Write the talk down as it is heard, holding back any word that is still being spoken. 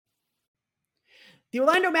The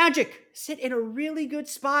Orlando Magic sit in a really good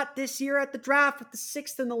spot this year at the draft with the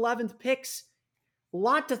 6th and 11th picks. A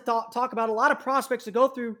lot to talk about, a lot of prospects to go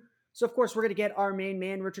through. So, of course, we're going to get our main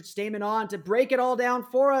man, Richard Stayman, on to break it all down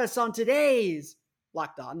for us on today's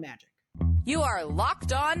Locked On Magic. You are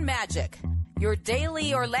Locked On Magic, your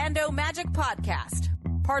daily Orlando Magic podcast,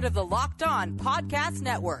 part of the Locked On Podcast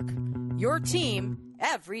Network, your team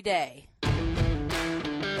every day.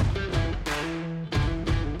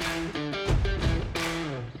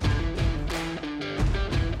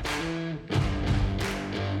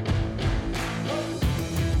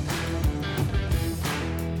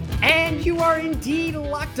 And you are indeed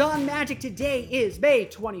Locked On Magic. Today is May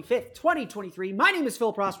 25th, 2023. My name is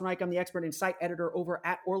Phil Prosper-Reich. I'm the expert and site editor over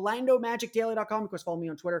at OrlandoMagicDaily.com. Of course, follow me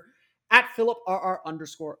on Twitter at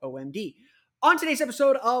PhilipRR_OMD. On today's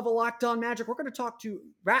episode of Locked On Magic, we're going to talk to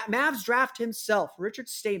Mavs draft himself, Richard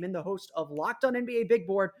Stayman, the host of Locked On NBA Big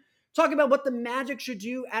Board, talking about what the Magic should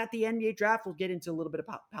do at the NBA draft. We'll get into a little bit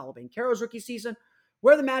about Paolo Banchero's rookie season,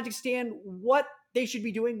 where the Magic stand, what they should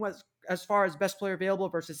be doing as far as best player available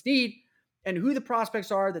versus need, and who the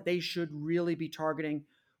prospects are that they should really be targeting.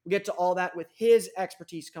 We'll get to all that with his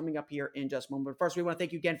expertise coming up here in just a moment. But first, we want to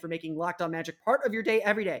thank you again for making Locked On Magic part of your day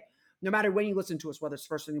every day. No matter when you listen to us, whether it's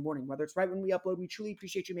first thing in the morning, whether it's right when we upload, we truly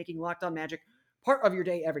appreciate you making Locked On Magic part of your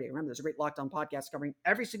day every day. Remember, there's a great Locked On podcast covering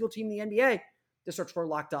every single team in the NBA. Just search for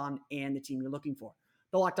Locked On and the team you're looking for.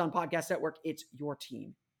 The Locked On Podcast Network, it's your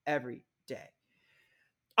team every day.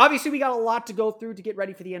 Obviously, we got a lot to go through to get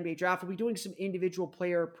ready for the NBA draft. We'll be doing some individual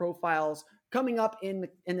player profiles coming up in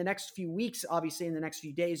the next few weeks, obviously in the next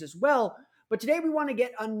few days as well. But today we want to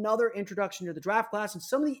get another introduction to the draft class and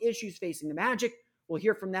some of the issues facing the Magic. We'll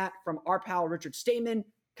hear from that from our pal Richard Stayman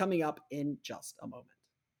coming up in just a moment.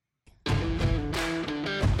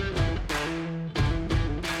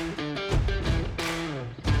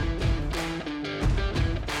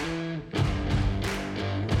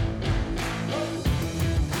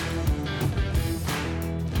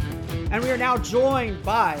 And we are now joined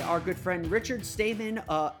by our good friend Richard Stayman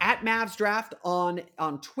at Mavs Draft on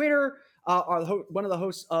Twitter, one of the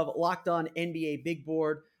hosts of Locked On NBA Big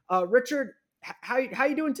Board. Richard, how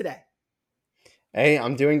you doing today? Hey,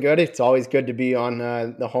 I'm doing good. It's always good to be on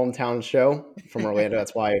the hometown show from Orlando.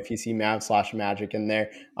 That's why if you see Mavs/Magic in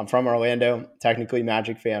there, I'm from Orlando, technically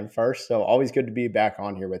Magic fan first. So always good to be back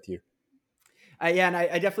on here with you. Yeah, and I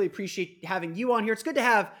definitely appreciate having you on here. It's good to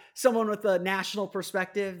have someone with a national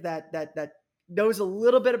perspective that knows a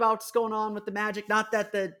little bit about what's going on with the Magic. Not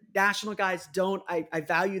that the national guys don't. I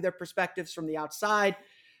value their perspectives from the outside.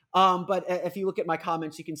 But if you look at my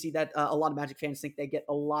comments, you can see that a lot of Magic fans think they get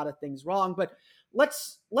a lot of things wrong. But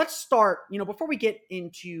let's start, before we get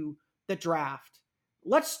into the draft,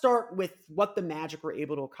 let's start with what the Magic were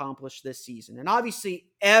able to accomplish this season. And obviously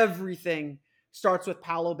everything starts with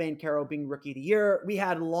Paolo Banchero being Rookie of the Year. We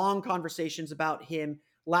had long conversations about him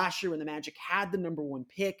last year when the Magic had the number one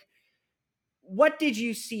pick. What did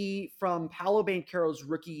you see from Paolo Banchero's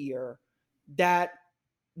rookie year that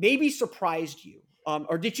maybe surprised you?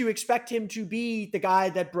 Or did you expect him to be the guy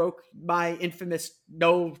that broke my infamous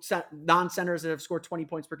non-centers that have scored 20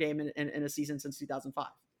 points per game in a season since 2005?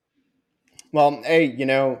 Well, hey,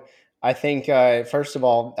 I think, first of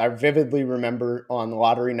all, I vividly remember on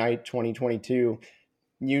lottery night 2022,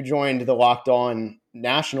 you joined the Locked On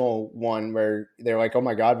National one where they're like, oh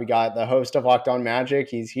my God, we got the host of Locked On Magic.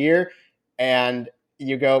 He's here. And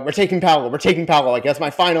you go, we're taking Paolo. Like, that's my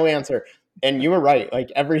final answer. And you were right.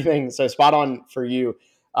 Like, everything. So spot on for you.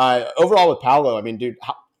 Overall with Paolo, I mean, dude,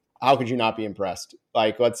 how could you not be impressed?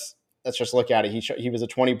 Like, let's just look at it. He was a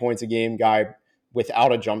 20 points a game guy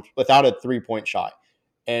without a 3-point shot.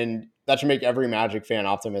 And that should make every Magic fan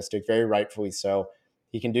optimistic, very rightfully so.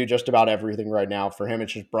 He can do just about everything right now. For him,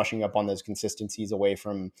 it's just brushing up on those consistencies away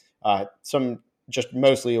from just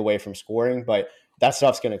mostly away from scoring. But that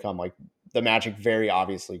stuff's going to come. Like, the Magic very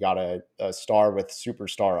obviously got a star with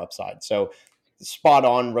superstar upside. So spot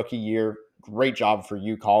on rookie year. Great job for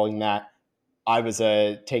you calling that. I was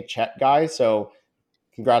a take Chet guy. So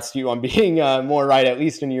congrats to you on being more right, at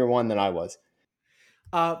least in year one, than I was.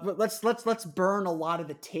 But let's burn a lot of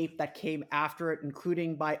the tape that came after it,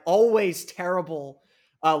 including my always terrible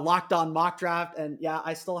Locked On mock draft. And yeah,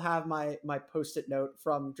 I still have my Post-it note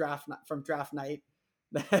from draft night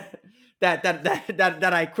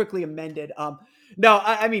that I quickly amended. No,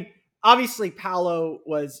 I mean, obviously Paolo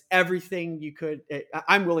was everything you could.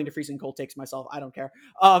 I'm willing to freeze and cold takes myself. I don't care.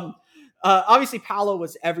 Obviously Paolo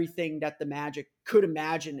was everything that the Magic could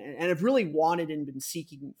imagine and have really wanted and been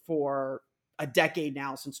seeking for a decade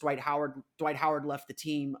now since Dwight Howard left the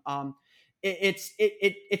team.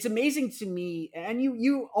 it's amazing to me, and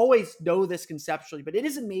you always know this conceptually, but it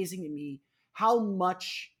is amazing to me how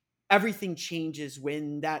much everything changes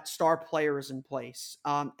when that star player is in place,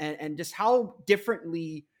 and just how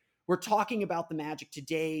differently we're talking about the Magic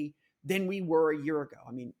today than we were a year ago.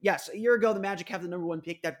 I mean, yes, a year ago the Magic have the number one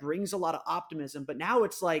pick, that brings a lot of optimism, but now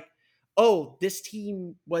it's like, oh, this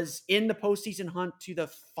team was in the postseason hunt to the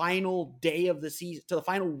final day of the season, to the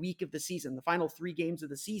final week of the season, the final 3 games of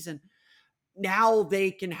the season. Now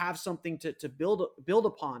they can have something to build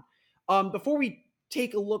upon. Before we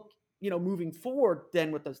take a look, moving forward,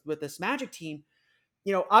 then with this Magic team,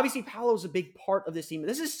 obviously Paolo's a big part of this team.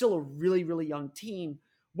 This is still a really, really young team.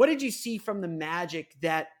 What did you see from the Magic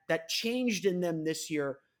that changed in them this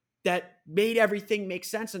year, that made everything make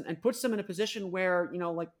sense and puts them in a position where,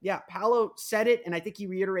 Paolo said it, and I think he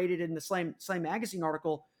reiterated it in the Slam Magazine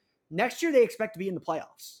article. Next year, they expect to be in the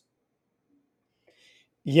playoffs.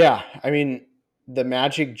 Yeah, I mean, the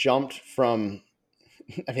Magic jumped from,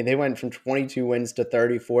 I mean, they went from 22 wins to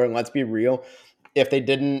 34. And let's be real, if they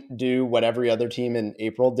didn't do what every other team in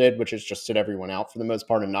April did, which is just sit everyone out for the most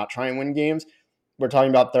part and not try and win games, we're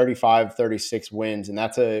talking about 35, 36 wins. And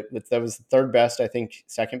that was the third best, I think,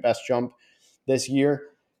 second best jump this year.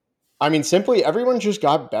 I mean, simply everyone just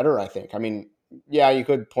got better, I think. I mean, yeah, you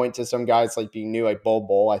could point to some guys like being new, like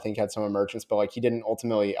Bull, I think had some emergence, but like he didn't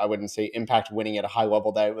ultimately, I wouldn't say impact winning at a high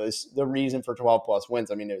level. That was the reason for 12 plus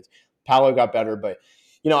wins. I mean, Paolo got better, but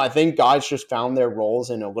I think guys just found their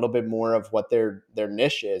roles and a little bit more of what their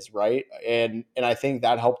niche is, right? And I think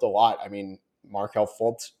that helped a lot. I mean, Markelle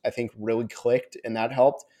Fultz, I think, really clicked, and that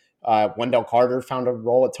helped. Wendell Carter found a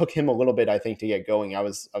role. It took him a little bit, I think, to get going. I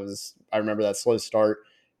remember that slow start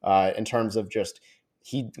in terms of just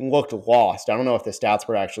he looked lost. I don't know if the stats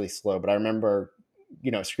were actually slow, but I remember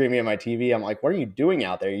screaming at my TV. I'm like, what are you doing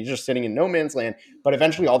out there? You're just sitting in no man's land. But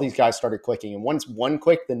eventually all these guys started clicking. And once one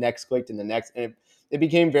clicked, the next clicked, and the next. And it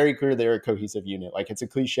became very clear they were a cohesive unit. Like, it's a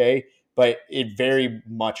cliche, but it very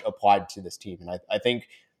much applied to this team. And I think,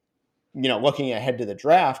 looking ahead to the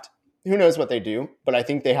draft, who knows what they do, but I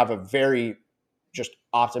think they have a very just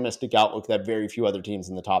optimistic outlook that very few other teams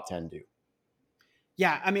in the top 10 do.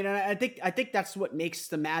 Yeah, I mean, I think that's what makes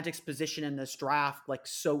the Magic's position in this draft like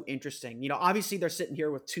so interesting. Obviously they're sitting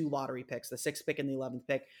here with 2 lottery picks, the 6th pick and the 11th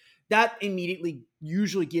pick. That immediately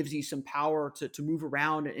usually gives you some power to move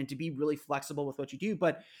around and to be really flexible with what you do.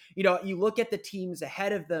 But you look at the teams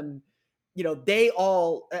ahead of them, they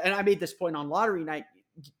all, and I made this point on lottery night.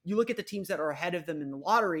 You look at the teams that are ahead of them in the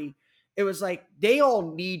lottery, it was like they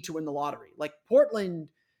all need to win the lottery. Like Portland,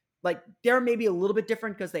 like they're maybe a little bit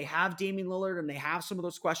different because they have Damian Lillard and they have some of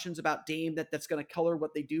those questions about Dame that's going to color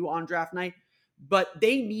what they do on draft night. But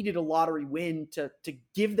they needed a lottery win to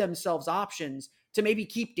give themselves options to maybe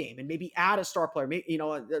keep Dame and maybe add a star player. Maybe,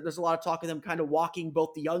 there's a lot of talk of them kind of walking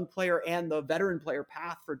both the young player and the veteran player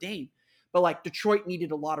path for Dame. But like Detroit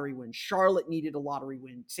needed a lottery win. Charlotte needed a lottery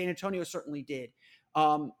win. San Antonio certainly did.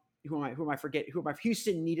 Who am I forget?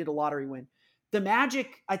 Houston needed a lottery win. The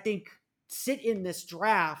Magic, I think, sit in this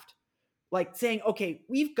draft like saying, okay,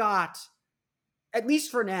 we've got, at least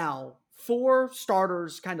for now, 4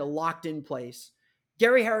 starters kind of locked in place.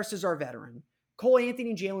 Gary Harris is our veteran. Cole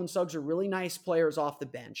Anthony and Jalen Suggs are really nice players off the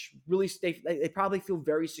bench. Really, they probably feel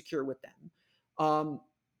very secure with them.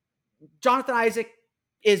 Jonathan Isaac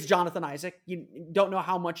is Jonathan Isaac. You don't know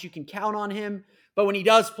how much you can count on him, but when he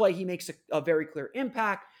does play, he makes a very clear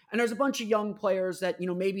impact. And there's a bunch of young players that,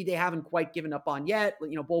 maybe they haven't quite given up on yet.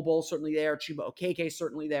 Bol certainly there. Chuba Okeke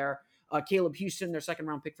certainly there. Caleb Houston, their 2nd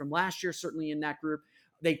round pick from last year, certainly in that group.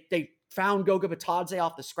 They found Goga Batadze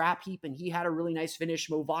off the scrap heap, and he had a really nice finish.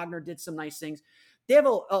 Mo Wagner did some nice things. They have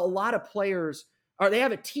a lot of players, or they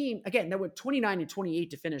have a team, again, that went 29 and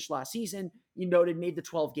 28 to finish last season. You noted made the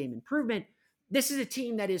 12-game improvement. This is a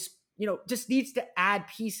team that is, just needs to add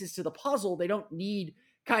pieces to the puzzle. They don't need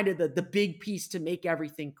kind of the big piece to make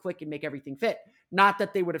everything click and make everything fit. Not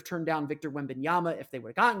that they would have turned down Victor Wembanyama if they would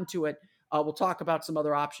have gotten to it. We'll talk about some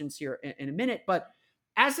other options here in a minute. But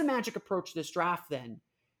as the Magic approach this draft, then,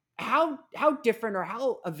 how different or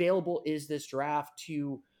how available is this draft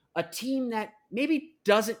to a team that maybe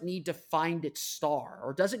doesn't need to find its star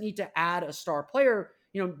or doesn't need to add a star player?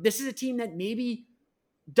 This is a team that maybe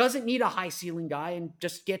doesn't need a high ceiling guy and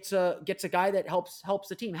just gets a guy that helps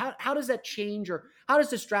the team. How does that change, or how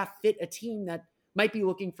does this draft fit a team that might be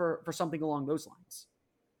looking for something along those lines?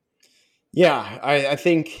 Yeah, I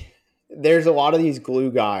think there's a lot of these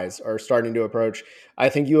glue guys are starting to approach. I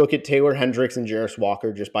think you look at Taylor Hendricks and Jarris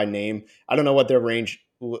Walker just by name. I don't know what their range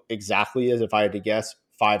exactly is. If I had to guess,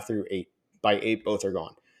 5 through 8. By 8, both are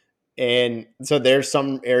gone. And so there's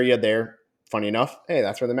some area there. Funny enough, hey,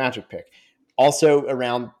 that's where the Magic pick. Also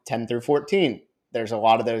around 10 through 14, there's a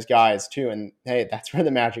lot of those guys too. And hey, that's where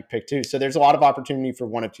the Magic pick too. So there's a lot of opportunity for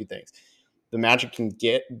one of two things. The Magic can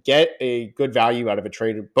get a good value out of a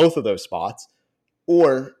trade of both of those spots,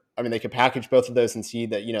 or I mean, they could package both of those and see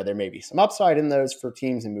that, there may be some upside in those for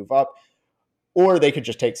teams and move up, or they could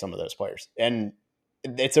just take some of those players. And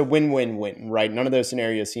it's a win-win-win, right? None of those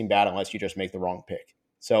scenarios seem bad unless you just make the wrong pick.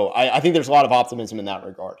 So I think there's a lot of optimism in that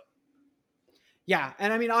regard. Yeah,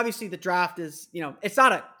 and I mean, obviously, the draft is, it's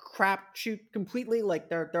not a crapshoot completely. Like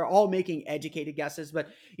they're all making educated guesses, but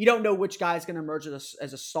you don't know which guy's going to emerge as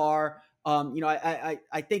a star.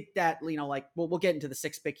 I think that like we'll get into the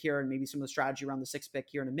sixth pick here and maybe some of the strategy around the sixth pick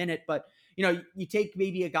here in a minute. But you take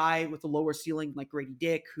maybe a guy with a lower ceiling like Grady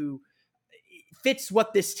Dick, who fits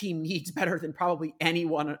what this team needs better than probably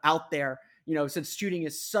anyone out there. Since shooting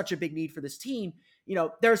is such a big need for this team,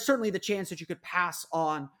 there's certainly the chance that you could pass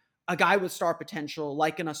on a guy with star potential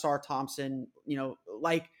like an Asar Thompson,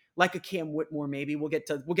 like a Cam Whitmore. Maybe we'll get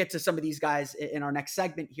to some of these guys in our next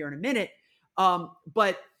segment here in a minute.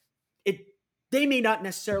 But they may not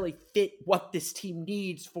necessarily fit what this team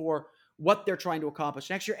needs for what they're trying to accomplish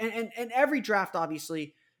next year. And every draft,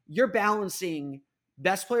 obviously, you're balancing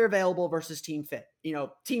best player available versus team fit.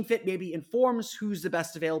 Team fit maybe informs who's the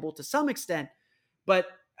best available to some extent, but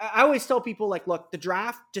I always tell people, like, look, the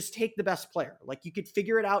draft, just take the best player. Like, you could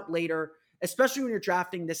figure it out later, especially when you're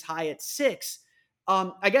drafting this high at 6.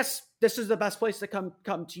 I guess this is the best place to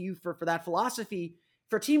come to you for that philosophy.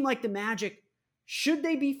 For a team like the Magic, should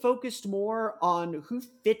they be focused more on who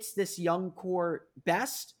fits this young core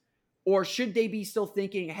best? Or should they be still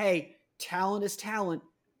thinking, hey, talent is talent,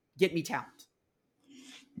 get me talent?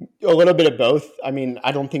 A little bit of both. I mean,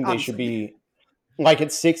 I don't think they Obviously. should be like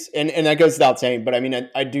at 6, and that goes without saying, but I mean,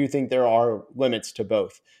 I do think there are limits to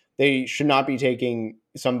both. They should not be taking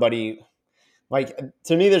somebody like,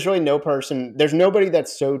 to me, there's nobody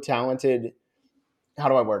that's so talented. How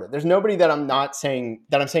do I word it? There's nobody that I'm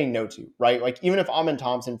saying no to, right? Like, even if Amin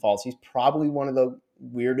Thompson falls, he's probably one of the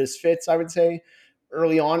weirdest fits, I would say,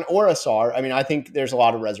 early on, or Asar. I mean, I think there's a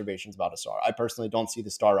lot of reservations about Asar. I personally don't see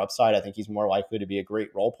the star upside. I think he's more likely to be a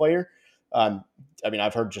great role player. I mean,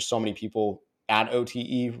 I've heard just so many people at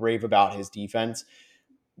OTE rave about his defense,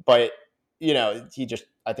 but I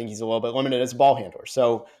think he's a little bit limited as a ball handler.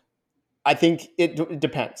 So I think it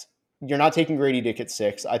depends. You're not taking Grady Dick at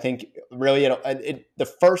 6. I think really the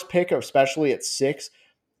first pick, especially at 6,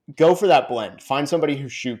 go for that blend. Find somebody who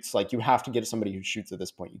shoots. Like, you have to get somebody who shoots at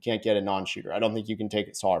this point. You can't get a non-shooter. I don't think you can take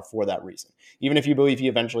Asar for that reason. Even if you believe he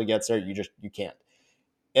eventually gets there, you can't.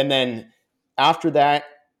 And then after that,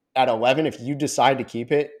 at 11, if you decide to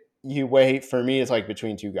keep it, you weigh, for me, it's like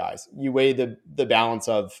between two guys. You weigh the balance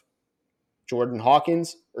of Jordan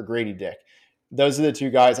Hawkins or Grady Dick. Those are the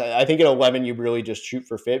two guys. I think at 11, you really just shoot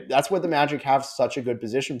for fit. That's what the Magic have such a good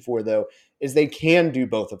position for, though, is they can do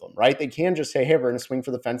both of them, right? They can just say, hey, we're going to swing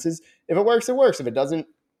for the fences. If it works, it works. If it doesn't,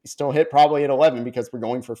 you still hit probably at 11 because we're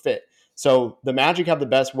going for fit. So the Magic have the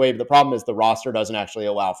best way, but the problem is the roster doesn't actually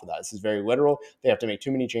allow for that. This is very literal. They have to make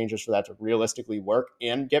too many changes for that to realistically work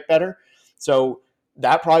and get better. So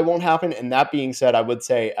that probably won't happen. And that being said, I would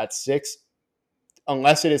say at 6,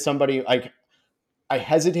 unless it is somebody like, I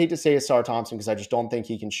hesitate to say Asar Thompson because I just don't think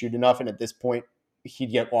he can shoot enough. And at this point, he'd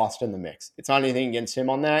get lost in the mix. It's not anything against him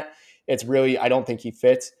on that. It's really, I don't think he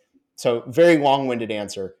fits. So very long-winded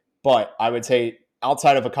answer. But I would say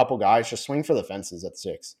outside of a couple guys, just swing for the fences at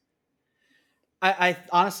 6. I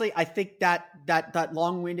honestly, I think that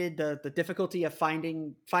long-winded, the difficulty of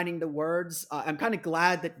finding the words. I'm kind of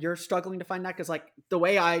glad that you're struggling to find that, because like the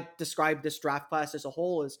way I describe this draft class as a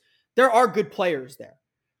whole is there are good players there.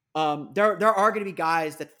 There are going to be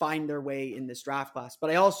guys that find their way in this draft class, but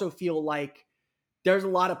I also feel like there's a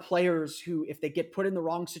lot of players who, if they get put in the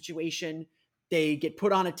wrong situation, they get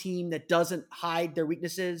put on a team that doesn't hide their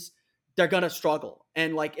weaknesses, they're going to struggle.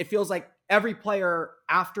 And like, it feels like every player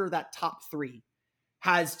after that top 3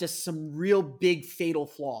 has just some real big fatal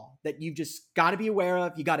flaw that you've just got to be aware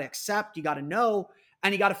of. You got to accept, you got to know,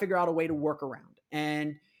 and you got to figure out a way to work around.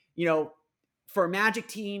 And, for a Magic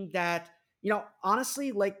team that,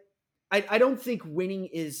 honestly, like, I don't think winning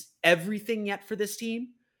is everything yet for this team,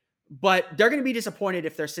 but they're going to be disappointed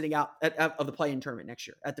if they're sitting out of the play-in tournament next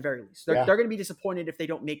year, at the very least. They're going to be disappointed if they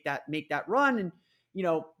don't make that run. And,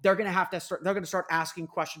 they're going to start asking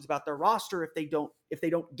questions about their roster if they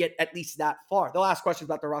don't get at least that far. They'll ask questions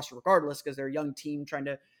about their roster regardless, because they're a young team trying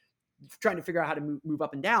to figure out how to move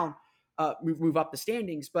up and down, move up the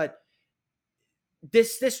standings. But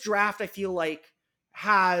this draft, I feel like,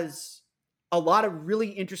 has a lot of really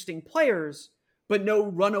interesting players, but no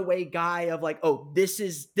runaway guy of like, oh, this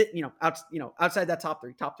is outside that top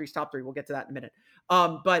three. We'll get to that in a minute.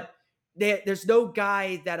 But there's no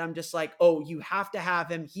guy that I'm just like, oh, you have to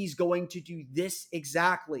have him. He's going to do this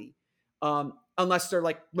exactly, unless they're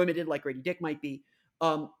like limited, like Grady Dick might be.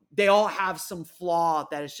 They all have some flaw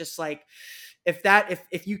that is just like,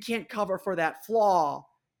 if you can't cover for that flaw,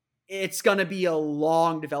 it's going to be a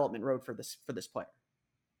long development road for this player.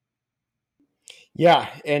 Yeah,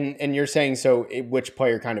 and you're saying so? Which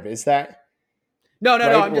player kind of is that? No.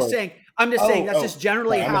 Right? I'm just saying that's just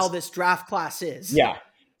generally sorry, how this draft class is. Yeah.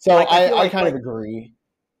 So like, I kind of agree.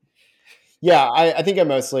 Yeah, I think I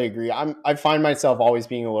mostly agree. I find myself always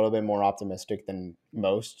being a little bit more optimistic than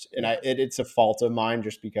most, and it's a fault of mine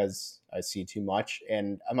just because I see too much,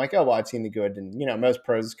 and I'm like, oh well, I've seen the good, and most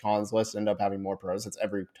pros cons lists end up having more pros. It's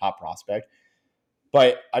every top prospect,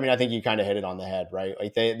 but I mean, I think you kind of hit it on the head, right?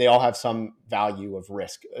 Like they all have some value of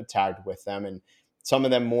risk tagged with them, and some of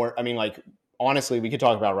them more. I mean, like honestly, we could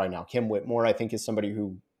talk about right now. Kim Whitmore, I think, is somebody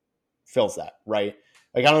who fills that, right?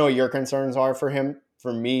 Like I don't know what your concerns are for him.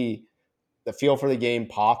 For me, the feel for the game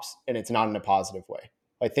pops, and it's not in a positive way.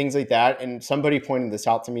 Like things like that. And somebody pointed this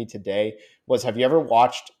out to me today was, have you ever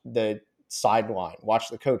watched the sideline, watch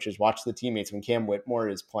the coaches, watch the teammates when Cam Whitmore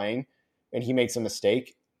is playing and he makes a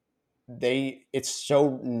mistake? It's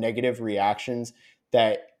so negative reactions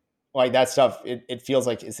that like that stuff, it feels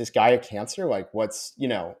like, is this guy a cancer? Like what's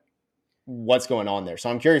going on there? So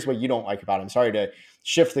I'm curious what you don't like about him. Sorry to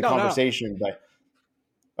shift the conversation, but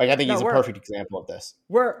like I think he's a perfect example of this.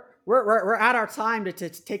 We're at our time to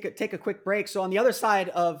take a quick break. So on the other side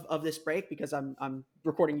of this break, because I'm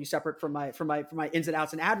recording you separate from my ins and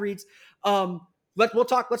outs and ad reads.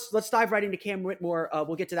 Let's dive right into Cam Whitmore.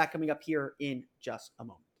 We'll get to that coming up here in just a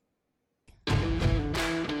moment.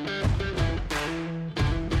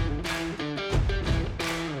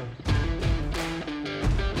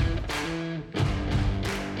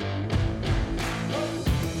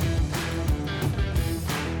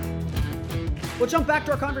 We'll jump back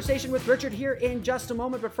to our conversation with Richard here in just a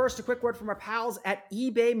moment, but first, a quick word from our pals at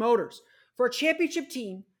eBay Motors. For a championship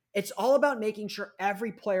team, it's all about making sure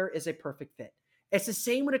every player is a perfect fit. It's the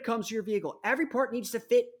same when it comes to your vehicle. Every part needs to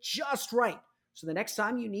fit just right. So the next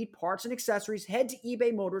time you need parts and accessories, head to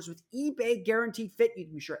eBay Motors. With eBay Guaranteed Fit, you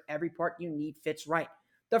can be sure every part you need fits right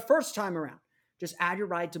the first time around. Just add your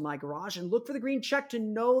ride to My Garage and look for the green check to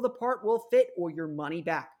know the part will fit or your money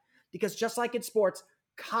back. Because just like in sports,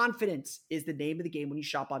 confidence is the name of the game when you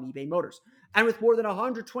shop on eBay Motors. And with more than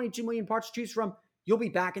 122 million parts to choose from, you'll be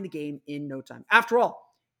back in the game in no time. After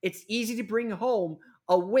all, it's easy to bring home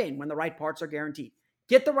a win when the right parts are guaranteed.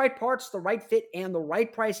 Get the right parts, the right fit, and the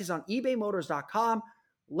right prices on ebaymotors.com.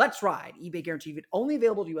 Let's ride. eBay Guaranteed Fit only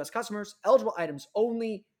available to U.S. customers. Eligible items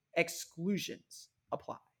only. Exclusions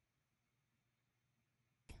apply.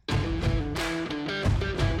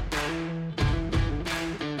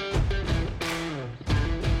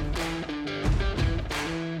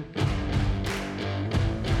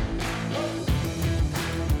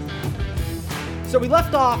 So we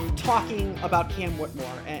left off talking about Cam Whitmore,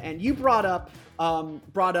 and you brought up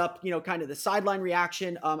kind of the sideline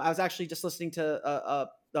reaction. I was actually just listening to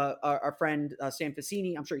our friend Sam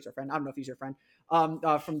Fassini. I'm sure he's our friend. I don't know if he's your friend,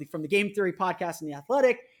 from the Game Theory podcast and The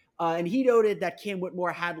Athletic, and he noted that Cam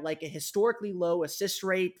Whitmore had like a historically low assist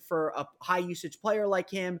rate for a high usage player like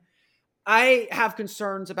him. I have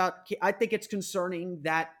concerns about. I think it's concerning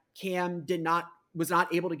that Cam was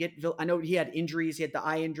not able to get. I know he had injuries. He had the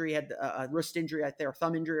eye injury, he had a wrist injury, I think, or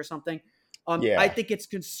thumb injury or something. I think it's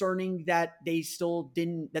concerning that they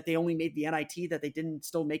only made the NIT, that they didn't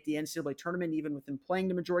still make the NCAA tournament, even with him playing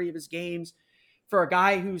the majority of his games. For a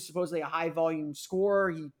guy who's supposedly a high volume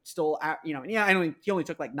scorer, he still, he only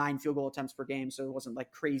took like 9 field goal attempts per game, so it wasn't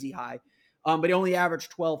like crazy high. But he only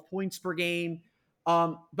averaged 12 points per game.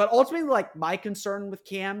 But ultimately, like my concern with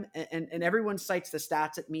Cam, and everyone cites the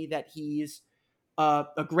stats at me that he's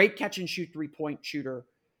a great catch and shoot 3-point shooter.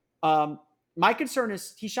 My concern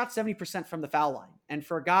is he shot 70% from the foul line. And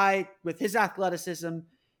for a guy with his athleticism,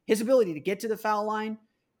 his ability to get to the foul line,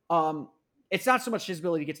 it's not so much his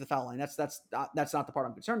ability to get to the foul line. That's not the part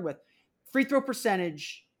I'm concerned with. Free throw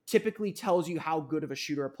percentage typically tells you how good of a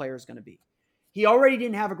shooter a player is going to be. He already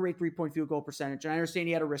didn't have a great 3-point field goal percentage. And I understand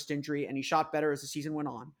he had a wrist injury and he shot better as the season went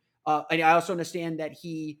on. And I also understand that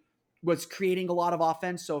he was creating a lot of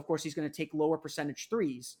offense. So of course he's going to take lower percentage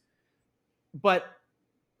threes, but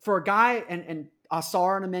for a guy and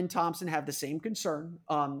Asar and Amen Thompson have the same concern.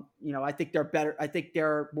 I think they're better. I think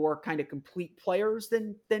they're more kind of complete players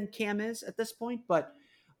than Cam is at this point. But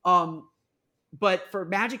for a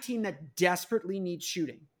Magic team that desperately needs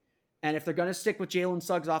shooting, And if they're going to stick with Jalen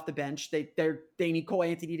Suggs off the bench, they need Cole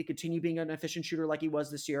Anthony to continue being an efficient shooter like he was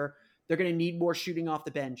this year. They're going to need more shooting off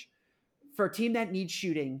the bench. For a team that needs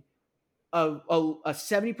shooting, a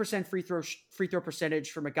 70% free throw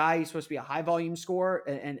percentage from a guy who's supposed to be a high volume scorer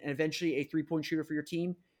and eventually a 3-point shooter for your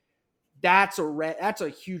team, that's a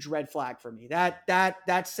huge red flag for me.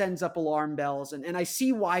 That sends up alarm bells. And I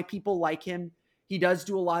see why people like him. He does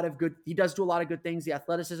do a lot of good things. The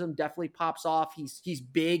athleticism definitely pops off. He's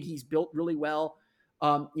big. He's built really well.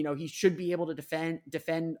 He should be able to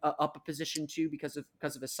defend up a position too because of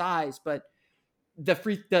his size. But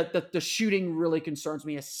the shooting really concerns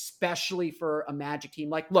me, especially for a Magic team.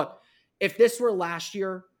 Like, look, if this were last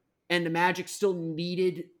year and the Magic still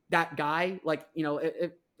needed that guy, like,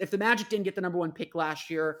 if the Magic didn't get the number 1 pick last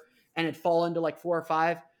year and had fallen to like 4 or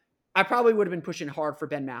 5, I probably would have been pushing hard for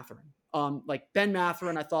Ben Mathurin. Like Ben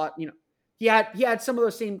Mathurin, I thought, he had a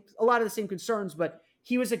lot of the same concerns, but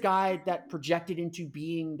he was a guy that projected into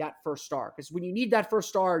being that first star. Because when you need that first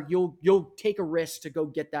star, you'll take a risk to go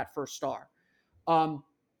get that first star. Cam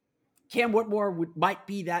Whitmore might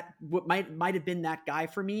have been that guy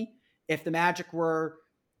for me if the Magic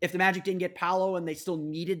didn't get Paolo and they still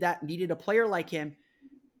needed a player like him.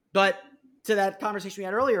 But to that conversation we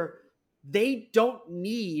had earlier, they don't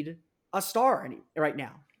need a star right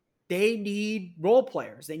now. They need role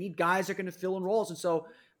players. They need guys that are going to fill in roles. And so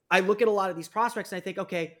I look at a lot of these prospects and I think,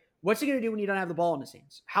 okay, what's he going to do when he don't have the ball in his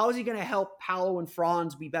hands? How is he going to help Paolo and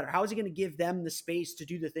Franz be better? How is he going to give them the space to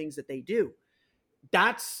do the things that they do?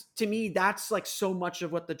 To me, that's like so much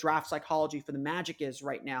of what the draft psychology for the Magic is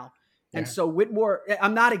right now. And so Whitmore,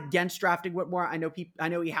 I'm not against drafting Whitmore. I know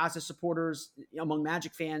he has his supporters among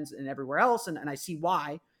Magic fans and everywhere else, and I see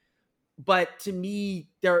why. But to me,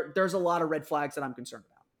 there's a lot of red flags that I'm concerned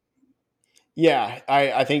about. Yeah,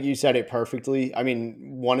 I think you said it perfectly. I mean,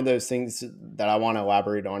 one of those things that I want to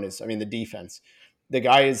elaborate on is, the defense. The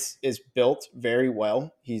guy is built very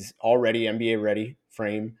well. He's already NBA ready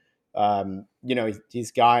frame.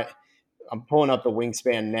 He's got, I'm pulling up the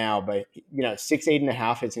wingspan now, but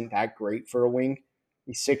 6'8.5" isn't that great for a wing.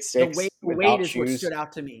 He's 6'6" without is shoes. What stood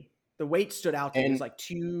out to me. The weight stood out to me. It was like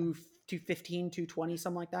 215, 220,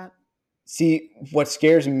 something like that. See, what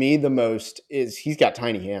scares me the most is he's got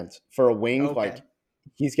tiny hands for a wing. Okay. Like,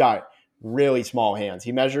 he's got really small hands.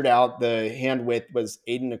 He measured out, the hand width was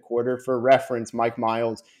 8.25. For reference, Mike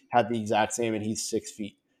Miles had the exact same, and he's 6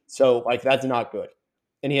 feet. So, like, that's not good.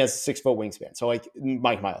 And he has 6 foot wingspan. So, like,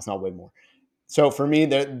 Mike Miles, not way more. So for me,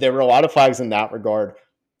 there were a lot of flags in that regard.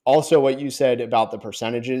 Also, what you said about the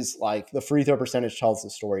percentages, like the free throw percentage tells the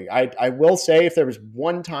story. I will say, if there was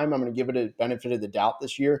one time I'm going to give it a benefit of the doubt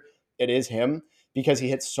this year, it is him, because he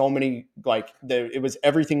hit so many,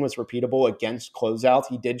 everything was repeatable against closeouts.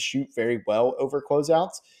 He did shoot very well over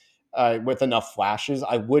closeouts with enough flashes.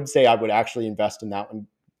 I would say I would actually invest in that one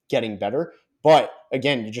getting better. But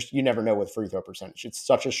again, you never know with free throw percentage. It's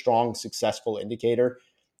such a strong, successful indicator.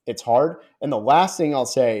 It's hard. And the last thing I'll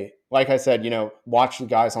say, like I said, watch the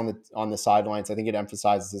guys on the sidelines. I think it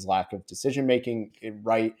emphasizes his lack of decision making,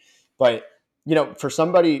 right? But for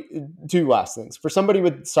somebody, 2 last things. For somebody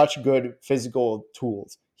with such good physical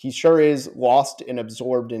tools, he sure is lost and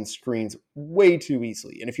absorbed in screens way too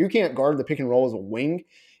easily. And if you can't guard the pick and roll as a wing,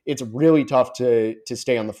 it's really tough to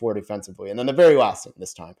stay on the floor defensively. And then the very last thing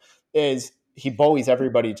this time is he bullies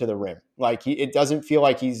everybody to the rim. Like, it doesn't feel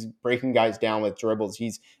like he's breaking guys down with dribbles.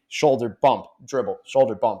 He's shoulder bump,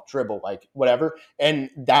 dribble, like whatever. And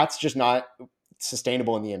that's just not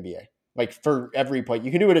sustainable in the NBA. Like, for every play,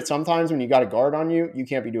 you can do it at sometimes when you got a guard on you. You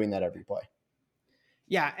can't be doing that every play.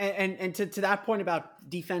 Yeah, and to that point about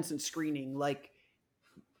defense and screening, like,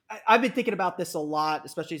 I've been thinking about this a lot,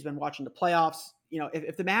 especially as I've been watching the playoffs.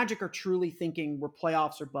 If the Magic are truly thinking we're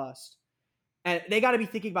playoffs or bust, and they got to be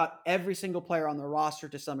thinking about every single player on their roster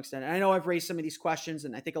to some extent. And I know I've raised some of these questions,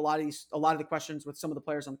 and I think a lot of the questions with some of the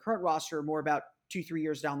players on the current roster are more about 2-3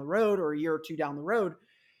 years down the road or a year or two down the road.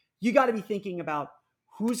 You got to be thinking about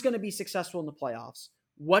who's going to be successful in the playoffs,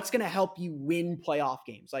 what's going to help you win playoff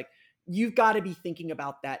games. Like, you've got to be thinking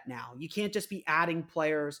about that now. You can't just be adding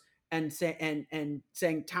players and saying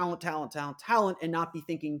talent, and not be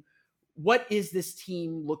thinking, what is this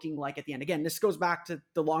team looking like at the end? Again, this goes back to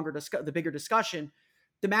the bigger discussion.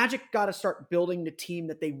 The Magic got to start building the team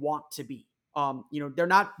that they want to be. They're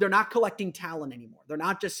not collecting talent anymore. They're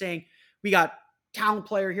not just saying, we got talent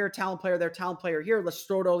player here, talent player there, talent player here. Let's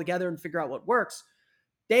throw it all together and figure out what works.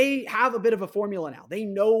 They have a bit of a formula now. They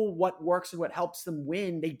know what works and what helps them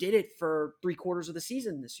win. They did it for 3/4 of the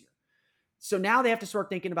season this year. So now they have to start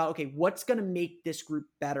thinking about, okay, what's going to make this group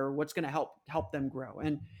better? What's going to help them grow?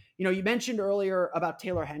 And, you mentioned earlier about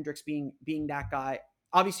Taylor Hendricks being that guy.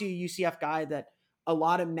 obviously a UCF guy that a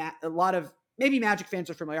lot of maybe Magic fans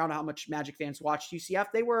are familiar. I don't know how much Magic fans watched UCF.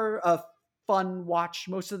 They were a fun watch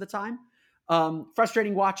most of the time.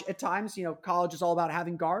 Frustrating watch at times. College is all about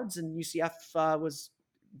having guards, and UCF was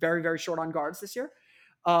very, very short on guards this year.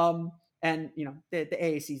 And the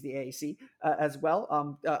AAC is the AAC as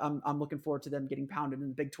well. I'm looking forward to them getting pounded in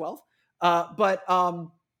the Big 12. But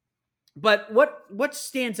what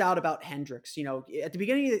stands out about Hendricks? At the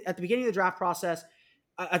beginning of the draft process,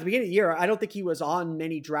 at the beginning of the year, I don't think he was on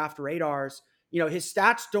many draft radars. His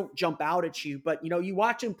stats don't jump out at you, but you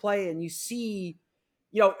watch him play and you see,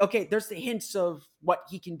 okay, there's the hints of what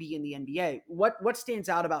he can be in the NBA. What stands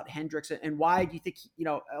out about Hendricks, and why do you think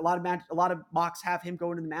a lot of mocks have him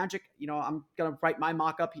going to the Magic? I'm gonna write my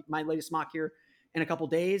latest mock here in a couple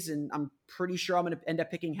days, and I'm pretty sure I'm gonna end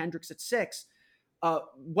up picking Hendricks at 6.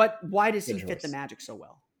 Why does he fit the Magic so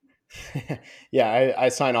well? Yeah, I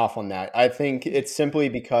sign off on that. I think it's simply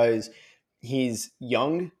because he's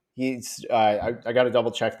young. I got to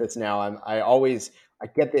double check this now. I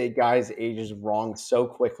get the guy's ages wrong so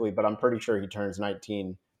quickly, but I'm pretty sure he turns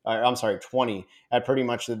 19. I'm sorry, 20 at pretty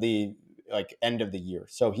much the end of the year.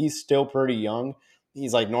 So he's still pretty young.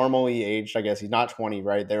 He's like normally aged. I guess he's not 20,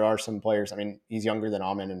 right? There are some players. I mean, he's younger than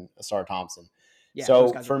Amin and Asar Thompson. Yeah,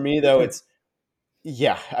 so for me though,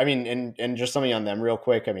 yeah, I mean, and just something on them real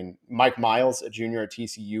quick. I mean, Mike Miles, a junior at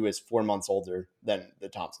TCU, is 4 months older than the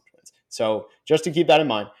Thompson twins. So just to keep that in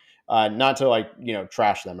mind, not to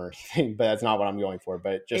trash them or anything, but that's not what I'm going for.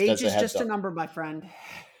 But just age as a is heads just up, a number, my friend.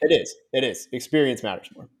 It is. Experience matters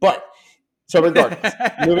more. But so regardless,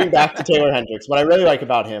 moving back to Taylor Hendricks, what I really like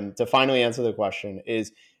about him, to finally answer the question,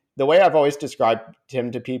 is the way I've always described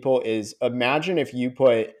him to people is imagine if you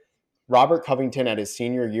put Robert Covington at his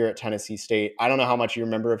senior year at Tennessee State. I don't know how much you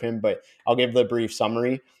remember of him, but I'll give the brief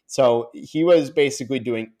summary. So he was basically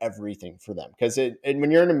doing everything for them because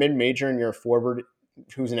when you're in a mid-major and you're a forward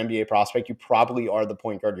who's an NBA prospect, you probably are the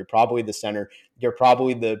point guard. You're probably the center. You're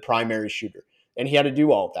probably the primary shooter. And he had to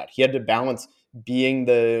do all of that. He had to balance being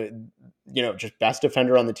the, just best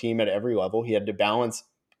defender on the team at every level. He had to balance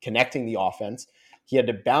connecting the offense. He had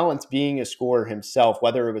to balance being a scorer himself,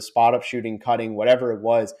 whether it was spot up shooting, cutting, whatever it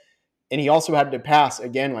was. And he also had to pass,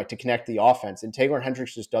 again, to connect the offense. And Taylor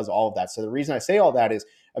Hendricks just does all of that. So the reason I say all that is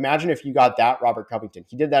imagine if you got that Robert Covington.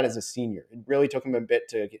 He did that as a senior. It really took him a bit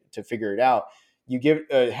to figure it out. You give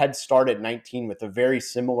a head start at 19 with a very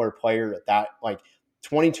similar player at that,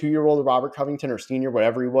 22-year-old Robert Covington or senior,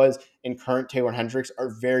 whatever he was, and current Taylor Hendricks are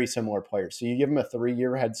very similar players. So you give him a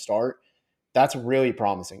 3-year head start. That's really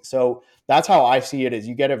promising. So that's how I see it, is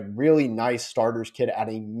you get a really nice starters kit at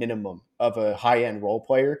a minimum of a high-end role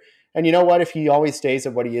player. And you know what? If he always stays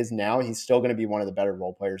at what he is now, he's still going to be one of the better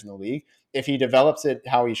role players in the league. If he develops it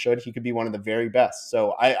how he should, he could be one of the very best.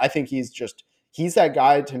 So I think he's that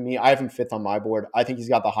guy to me. I have him 5th on my board. I think he's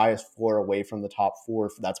got the highest floor away from the top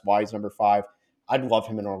 4. That's why he's number 5. I'd love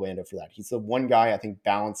him in Orlando for that. He's the one guy I think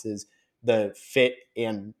balances the fit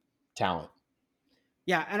and talent.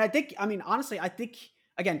 Yeah, and honestly,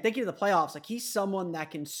 again, thinking of the playoffs, he's someone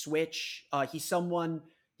that can switch.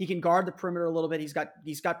 He can guard the perimeter a little bit.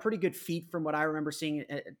 He's got pretty good feet from what I remember seeing.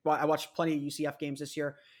 I watched plenty of UCF games this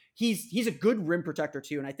year. He's a good rim protector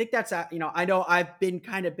too, and I think that's I know I've been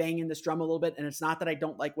kind of banging this drum a little bit, and it's not that I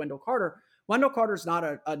don't like Wendell Carter. Wendell Carter's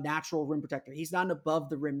not a natural rim protector. He's not an above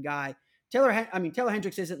the rim guy. Taylor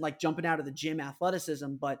Hendricks isn't jumping out of the gym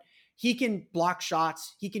athleticism, but he can block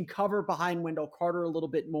shots. He can cover behind Wendell Carter a little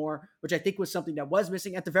bit more, which I think was something that was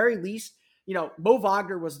missing. At the very least, Mo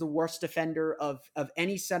Wagner was the worst defender of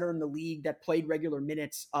any center in the league that played regular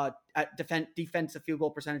minutes at defensive field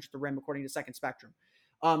goal percentage at the rim, according to Second Spectrum.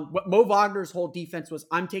 What Mo Wagner's whole defense was,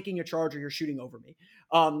 I'm taking a charge or you're shooting over me.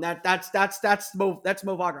 That's Mo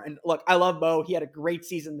Wagner. And look, I love Mo. He had a great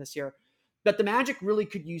season this year, but the Magic really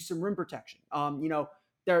could use some rim protection.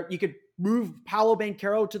 You could move Paolo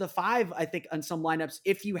Banchero to the 5, I think, on some lineups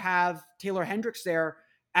if you have Taylor Hendricks there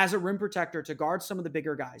as a rim protector to guard some of the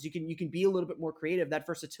bigger guys. You can be a little bit more creative. That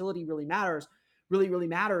versatility really matters, really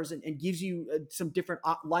matters, and gives you some different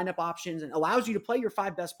lineup options and allows you to play your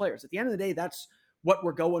 5 best players. At the end of the day, that's what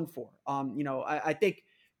we're going for. I think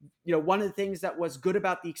one of the things that was good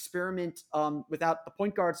about the experiment without the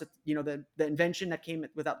point guards, the invention that came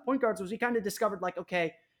without point guards, was we kind of discovered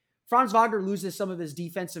okay, Franz Wagner loses some of his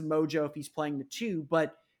defensive mojo if he's playing the 2,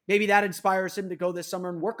 but maybe that inspires him to go this summer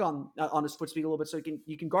and work on his foot speed a little bit, so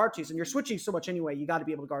you can guard 2s. And you're switching so much anyway, you got to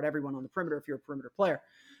be able to guard everyone on the perimeter if you're a perimeter player.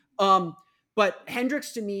 But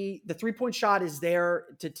Hendricks, to me, the 3-point shot is there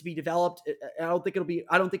to be developed. I don't think it'll be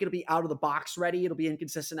out of the box ready. It'll be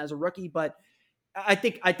inconsistent as a rookie, but I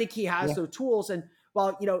think he has those tools. And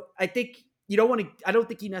while I think I don't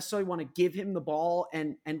think you necessarily want to give him the ball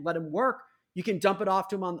and let him work. You can dump it off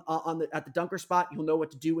to him at the dunker spot. He'll know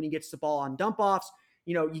what to do when he gets the ball on dump offs.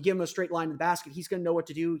 You give him a straight line to the basket. He's going to know what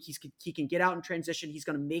to do. He can get out in transition. He's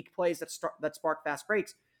going to make plays that spark fast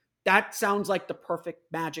breaks. That sounds like the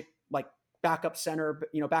perfect Magic, like backup center,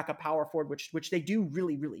 backup power forward, which they do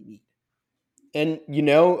really, really need. And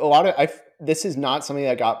this is not something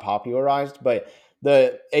that got popularized, but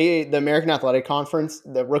the American Athletic Conference,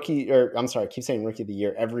 I keep saying rookie of the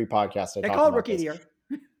year every podcast I They talk call it about rookie of this.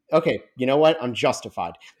 the year. Okay, you know what? I'm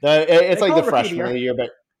justified. It's like the freshman of the year, but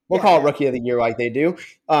we'll call it rookie of the year like they do.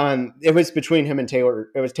 It was between him and Taylor.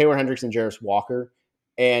 It was Taylor Hendricks and Jarris Walker.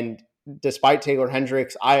 And despite Taylor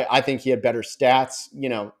Hendricks, I think he had better stats,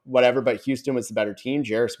 whatever, but Houston was the better team.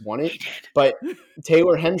 Jarris won it. But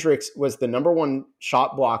Taylor Hendricks was the number one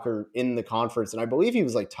shot blocker in the conference. And I believe he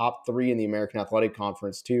was like top 3 in the American Athletic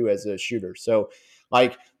Conference too as a shooter. So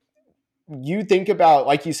like, you think about,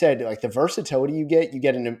 like you said, like the versatility you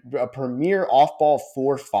get a premier off-ball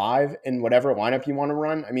 4-5 in whatever lineup you want to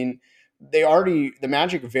run. I mean, the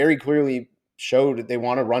Magic very clearly showed that they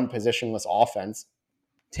want to run positionless offense.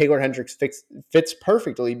 Taylor Hendricks fits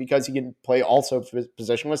perfectly because he can play also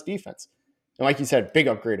positionless defense. And like you said, big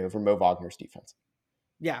upgrade over Mo Wagner's defense.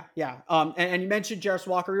 Yeah. And you mentioned Jarris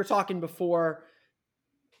Walker. We were talking before.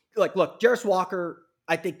 Like, look, Jarris Walker,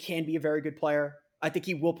 I think, can be a very good player. I think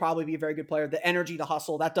he will probably be a very good player. The energy, the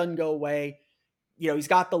hustle, that doesn't go away. He's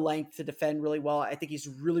got the length to defend really well. I think he's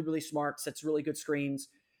really, really smart, sets really good screens.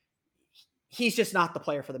 He's just not the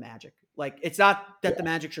player for the Magic. Like, it's not that the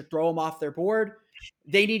Magic should throw him off their board.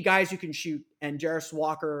 They need guys who can shoot. And Jarris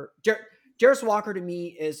Walker to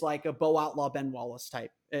me is like a Bo Outlaw, Ben Wallace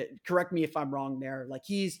type. Correct me if I'm wrong there. Like,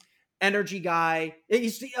 he's energy guy.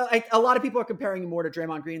 A lot of people are comparing him more to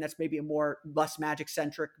Draymond Green. That's maybe less Magic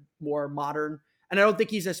centric, more modern. And I don't think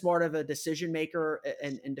he's as smart of a decision maker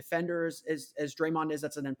and defender as Draymond is.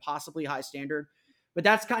 That's an impossibly high standard. But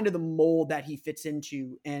that's kind of the mold that he fits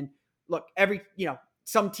into. And look,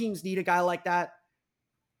 some teams need a guy like that.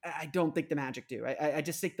 I don't think the Magic do. I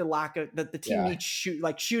just think the lack of the team needs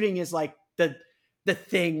shooting is like the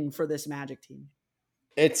thing for this Magic team.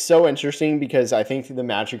 It's so interesting because I think the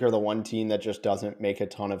Magic are the one team that just doesn't make a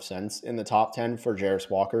ton of sense in the top 10 for Jarris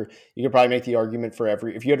Walker. You could probably make the argument for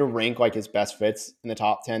if you had to rank like his best fits in the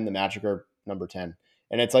top 10, the Magic are number 10.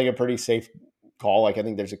 And it's like a pretty safe call. Like, I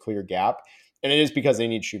think there's a clear gap. And it is because they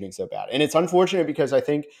need shooting so bad. And it's unfortunate because I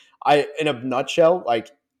think in a nutshell,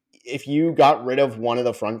 like if you got rid of one of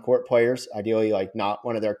the front court players, ideally like not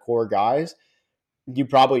one of their core guys, you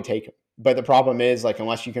probably take him. But the problem is, like,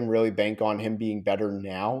 unless you can really bank on him being better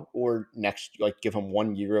now or next, like give him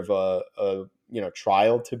 1 year of a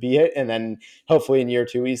trial to be it, and then hopefully in year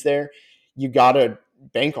 2 he's there, you gotta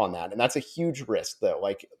bank on that. And that's a huge risk though.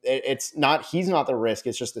 Like he's not the risk,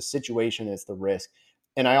 it's just the situation is the risk.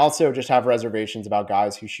 And I also just have reservations about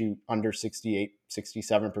guys who shoot under 68,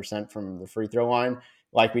 67% from the free throw line.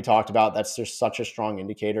 Like we talked about, that's just such a strong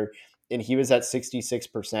indicator. And he was at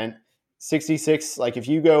 66%. 66, like if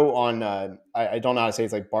you go on, I don't know how to say,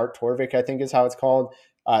 it's like Bart Torvik, I think is how it's called.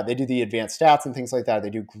 They do the advanced stats and things like that.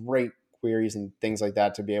 They do great queries and things like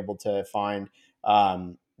that to be able to find,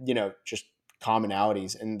 just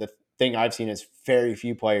commonalities. And the thing I've seen is very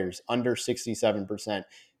few players under 67%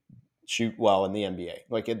 shoot well in the NBA.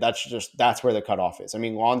 Like that's where the cutoff is. I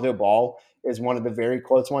mean, Lonzo Ball is one of the very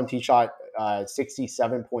close ones. He shot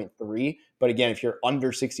 67.3. But again, if you're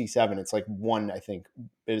under 67, it's like one, I think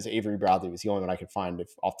it was Avery Bradley was the only one I could find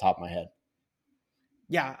off the top of my head.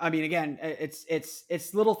 Yeah. I mean, again,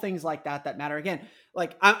 it's little things like that matter. Again,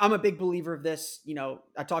 like I'm a big believer of this.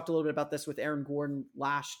 I talked a little bit about this with Aaron Gordon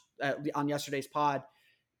on yesterday's pod,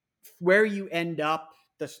 where you end up,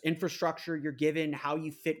 the infrastructure you're given, how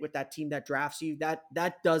you fit with that team that drafts you,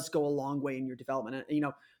 that does go a long way in your development.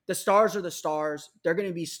 The stars are the stars. They're going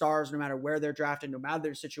to be stars no matter where they're drafted, no matter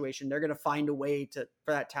their situation. They're going to find a way for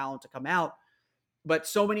that talent to come out. But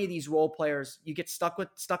so many of these role players, you get stuck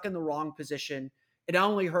in the wrong position. It not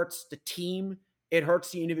only hurts the team, it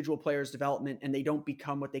hurts the individual player's development, and they don't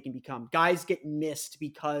become what they can become. Guys get missed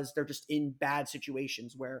because they're just in bad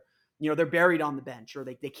situations where they're buried on the bench, or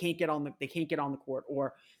they can't get on the court,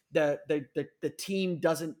 or the team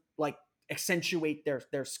doesn't like accentuate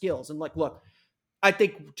their skills. And like, look, I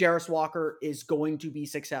think Jarris Walker is going to be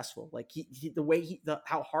successful. Like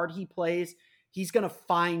how hard he plays, he's going to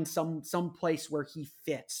find some place where he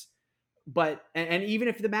fits. But and even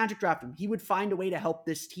if the Magic draft him, he would find a way to help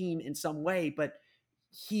this team in some way. But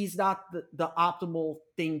he's not the optimal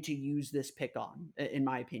thing to use this pick on, in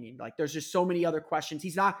my opinion. Like, there's just so many other questions.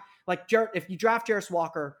 He's not like if you draft Jarris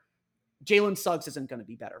Walker, Jalen Suggs isn't going to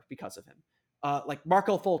be better because of him. Like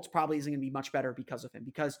Markel Fultz probably isn't going to be much better because of him,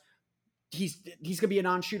 because he's going to be a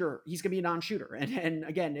non-shooter. He's going to be a non-shooter. And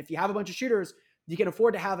again, if you have a bunch of shooters, you can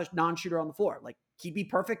afford to have a non-shooter on the floor. Like he'd be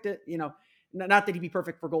perfect at, not that he'd be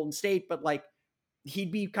perfect for Golden State, but like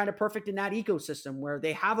he'd be kind of perfect in that ecosystem where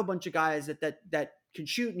they have a bunch of guys that can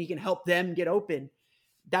shoot and he can help them get open.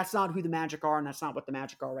 That's not who the Magic are, and that's not what the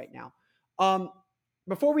Magic are right now.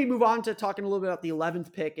 Before we move on to talking a little bit about the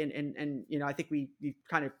 11th pick, and I think we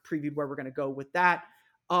kind of previewed where we're going to go with that.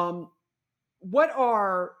 What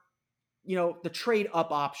are the trade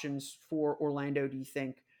up options for Orlando, do you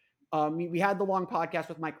think? We had the long podcast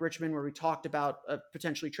with Mike Richmond where we talked about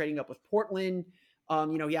potentially trading up with Portland.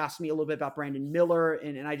 He asked me a little bit about Brandon Miller,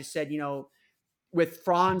 and I just said, with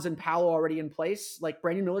Franz and Powell already in place, like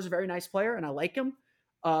Brandon Miller's a very nice player and I like him.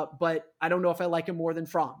 But I don't know if I like him more than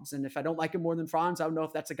Franz. And if I don't like him more than Franz, I don't know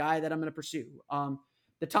if that's a guy that I'm going to pursue.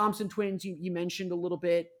 The Thompson twins, you mentioned a little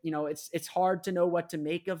bit, it's hard to know what to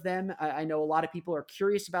make of them. I know a lot of people are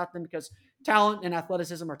curious about them because talent and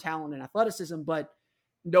athleticism are talent and athleticism, but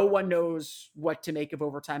no one knows what to make of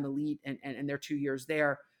Overtime Elite and their 2 years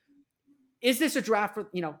there. Is this a draft for,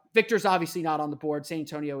 Victor's obviously not on the board. San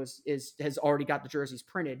Antonio has already got the jerseys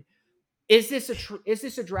printed. Is this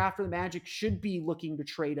a draft where the Magic should be looking to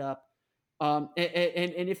trade up? And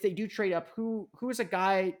if they do trade up, who is a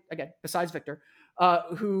guy, again, besides Victor,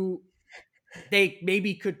 who they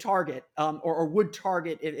maybe could target or would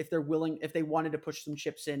target if they're willing, if they wanted to push some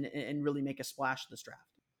chips in and really make a splash this draft?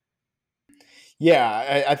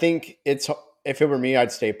 Yeah, I think if it were me,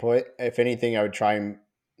 I'd stay put. If anything, I would try and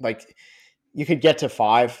you could get to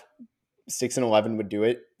 5, 6 and 11 would do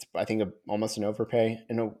it. I think almost an overpay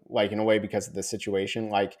in a way because of the situation.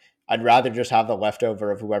 Like I'd rather just have the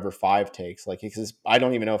leftover of whoever 5 takes. Like because I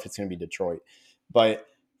don't even know if it's going to be Detroit. But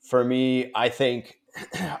for me, I think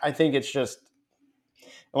it's just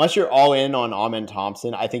unless you're all in on Amen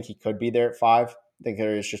Thompson, I think he could be there at 5. I think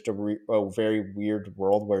there is just a very weird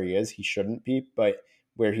world where he is. He shouldn't be, but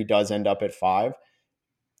where he does end up at 5.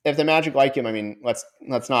 If the Magic like him, I mean, let's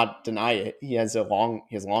not deny it. He has long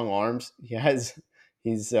arms.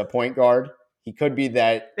 He's a point guard. He could be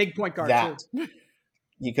that big point guard.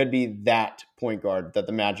 He could be that point guard that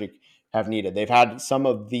the Magic have needed. They've had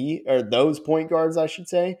those point guards, I should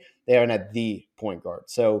say. They haven't had the point guard.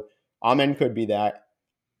 So Amen could be that.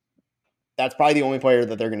 That's probably the only player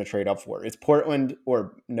that they're going to trade up for. It's Portland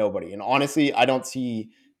or nobody. And honestly, I don't see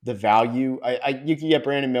the value. You could get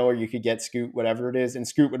Brandon Miller, you could get Scoot, whatever it is, and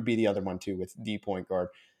Scoot would be the other one too with the point guard.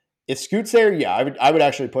 If Scoot's there, yeah, I would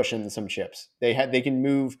actually push in some chips. They can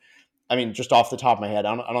move. I mean, just off the top of my head,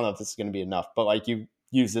 I don't know if this is going to be enough, but like you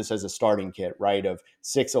use this as a starting kit, right? Of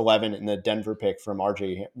 6-11 and the Denver pick from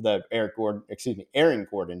Aaron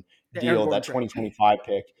Gordon deal, that 2025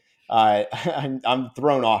 pick. I'm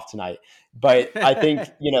thrown off tonight, but I think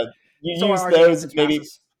you use those maybe.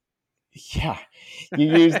 Passes. Yeah,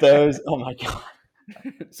 you use those. Oh my god.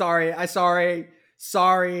 Sorry. I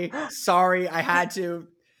had to.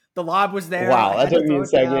 The lob was there. Wow, that took me a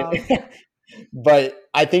second. But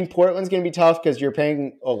I think Portland's going to be tough because you're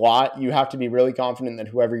paying a lot. You have to be really confident that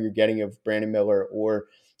whoever you're getting of Brandon Miller or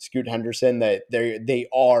Scoot Henderson, that they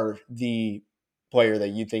are the player that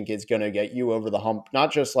you think is going to get you over the hump,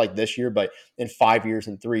 not just like this year, but in 5 years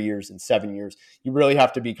and 3 years and 7 years. You really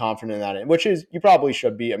have to be confident in that, which is you probably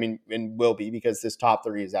should be. I mean, and will be because this top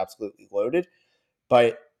 3 is absolutely loaded.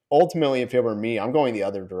 But ultimately, if it were me, I'm going the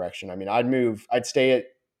other direction. I mean, I'd move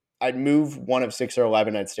one of 6 or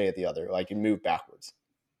 11. I'd stay at the other, and move backwards.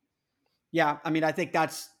 Yeah, I mean, I think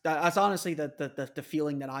that's honestly the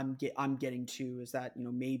feeling that I'm getting to is that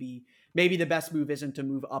maybe the best move isn't to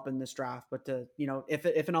move up in this draft, but to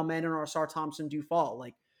if an Amen or a Sar Thompson do fall,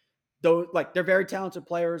 they're very talented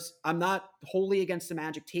players. I'm not wholly against the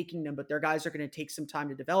Magic taking them, but their guys are going to take some time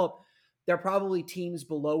to develop. There are probably teams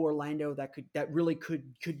below Orlando that really could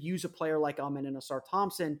use a player like Amen and Asar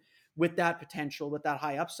Thompson with that potential, with that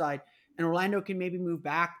high upside, and Orlando can maybe move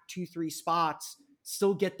back 2-3 spots.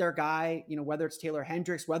 Still get their guy, whether it's Taylor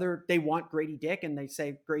Hendricks, whether they want Grady Dick and they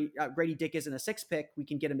say Grady Dick isn't a 6 pick, we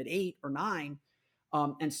can get him at 8 or 9,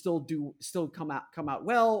 and still come out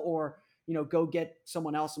well, or go get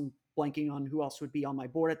someone else. I'm blanking on who else would be on my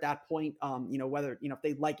board at that point. Whether if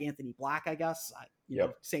they like Anthony Black, I guess.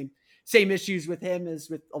 Same issues with him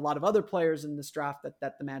as with a lot of other players in this draft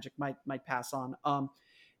that the Magic might pass on. I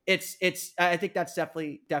think that's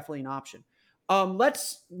definitely an option.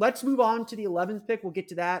 Let's move on to the 11th pick. We'll get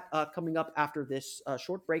to that coming up after this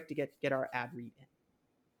short break to get our ad read in.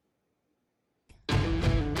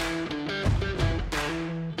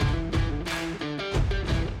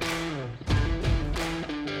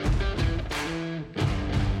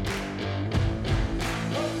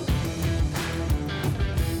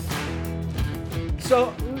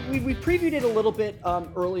 So we previewed it a little bit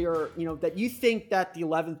earlier, that you think that the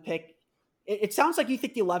 11th pick, it sounds like you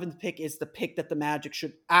think the 11th pick is the pick that the Magic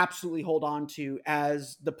should absolutely hold on to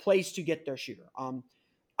as the place to get their shooter.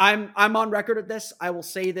 I'm on record of this. I will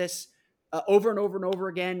say this over and over and over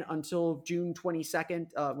again until June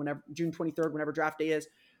 22nd, whenever June 23rd, whenever draft day is.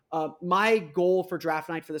 My goal for draft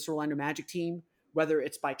night for this Orlando Magic team, whether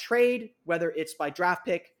it's by trade, whether it's by draft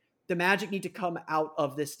pick, the Magic need to come out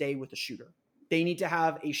of this day with a shooter. They need to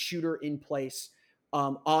have a shooter in place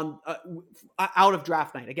on out of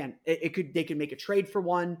draft night. Again, they could make a trade for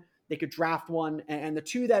one, they could draft one, and the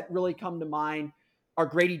two that really come to mind are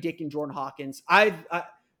Grady Dick and Jordan Hawkins.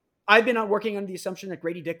 I've been working under the assumption that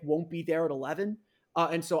Grady Dick won't be there at 11.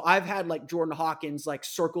 And so I've had like Jordan Hawkins like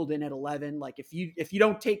circled in at 11. Like if you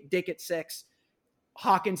don't take Dick at 6,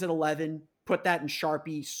 Hawkins at 11, put that in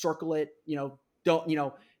Sharpie, circle it,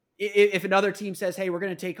 if another team says, "Hey, we're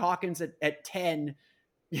going to take Hawkins at 10,"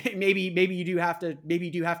 maybe you do have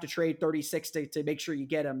to trade 36 to make sure you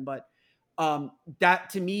get him. But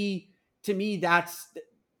that to me that's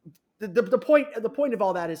the point. The point of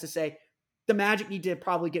all that is to say the Magic need to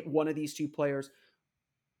probably get one of these two players.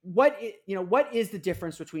 What is the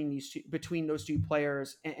difference between those two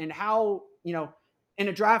players, and how, in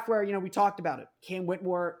a draft where, we talked about it, Cam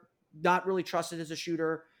Whitmore not really trusted as a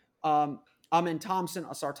shooter, Amen Thompson,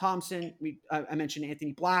 Asar Thompson, I mentioned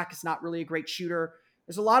Anthony Black is not really a great shooter.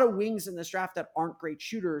 There's a lot of wings in this draft that aren't great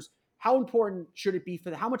shooters. How important should it be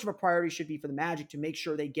how much of a priority should it be for the Magic to make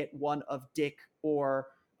sure they get one of Dick or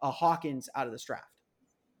Hawkins out of this draft?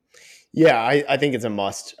 Yeah, I think it's a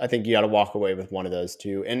must. I think you got to walk away with one of those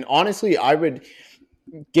two. And honestly, I would,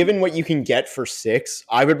 given what you can get for 6,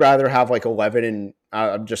 I would rather have like 11 and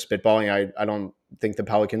I'm just spitballing. I don't think the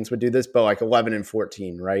Pelicans would do this, but like 11 and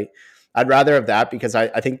 14, right? I'd rather have that because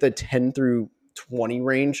I think the 10 through 20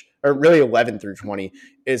 range, or really 11 through 20,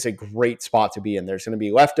 is a great spot to be in. There's going to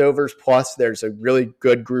be leftovers, plus there's a really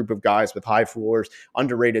good group of guys with high floors,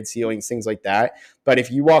 underrated ceilings, things like that. But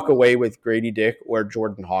if you walk away with Grady Dick or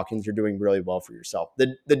Jordan Hawkins, you're doing really well for yourself.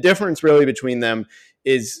 The difference really between them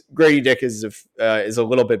is Grady Dick is a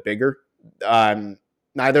little bit bigger.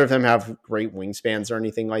 Neither of them have great wingspans or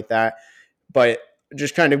anything like that, but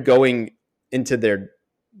just kind of going into their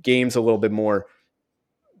games a little bit more,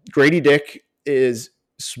 Grady Dick is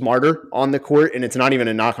smarter on the court, and it's not even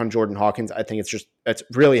a knock on Jordan Hawkins. I think it's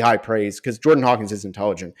really high praise because Jordan Hawkins is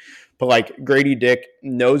intelligent, but like Grady Dick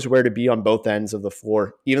knows where to be on both ends of the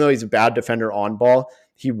floor. Even though he's a bad defender on ball,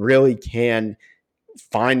 he really can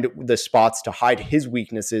find the spots to hide his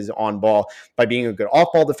weaknesses on ball by being a good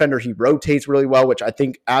off-ball defender. He rotates really well, which I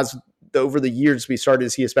think as over the years we started to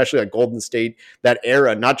see, especially at Golden State, that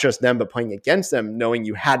era, not just them, but playing against them, knowing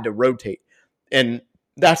you had to rotate. And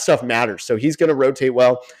that stuff matters. So he's going to rotate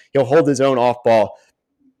well. He'll hold his own off ball,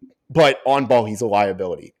 but on ball, he's a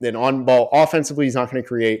liability. Then on ball, offensively, he's not going to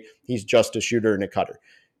create. He's just a shooter and a cutter.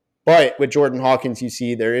 But with Jordan Hawkins, you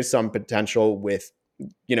see there is some potential with,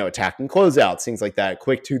 attacking closeouts, things like that.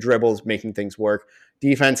 Quick 2 dribbles, making things work.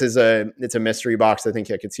 Defense it's a mystery box. I think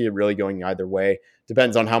I could see it really going either way.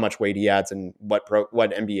 Depends on how much weight he adds and what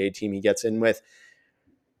NBA team he gets in with.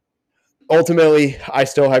 Ultimately, I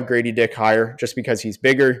still have Grady Dick higher just because he's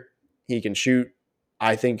bigger. He can shoot.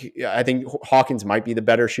 I think Hawkins might be the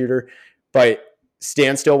better shooter, but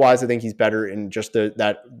standstill wise, I think he's better in just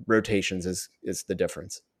that rotations is the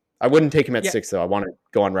difference. I wouldn't take him at 6 though. I want to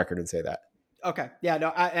go on record and say that. Okay. Yeah,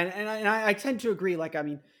 no, I tend to agree. Like, I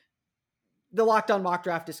mean, the Locked On mock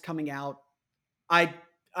draft is coming out. I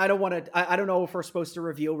don't want to, I don't know if we're supposed to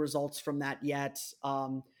reveal results from that yet.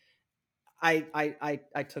 I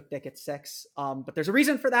took Dick at 6, but there's a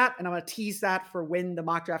reason for that, and I'm going to tease that for when the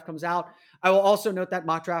mock draft comes out. I will also note that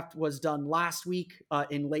mock draft was done last week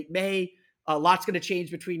in late May. Lots going to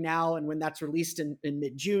change between now and when that's released in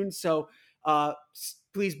mid-June. So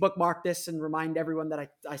please bookmark this and remind everyone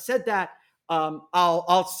that I said that.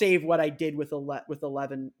 I'll save what I did with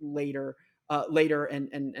 11 later,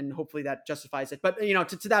 and hopefully that justifies it. But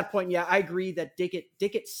to that point, yeah, I agree that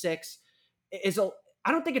Dick at 6 is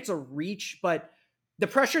I don't think it's a reach, but the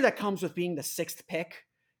pressure that comes with being the 6th pick,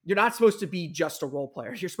 you're not supposed to be just a role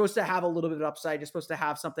player. You're supposed to have a little bit of upside. You're supposed to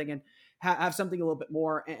have something and have something a little bit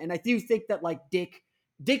more. And I do think that like Dick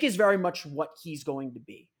is very much what he's going to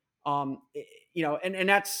be. And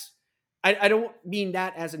that's, I don't mean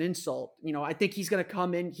that as an insult. I think he's going to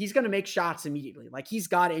come in, he's going to make shots immediately. Like he's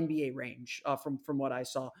got NBA range from what I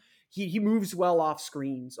saw. He moves well off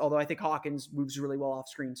screens, although I think Hawkins moves really well off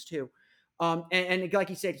screens too. And like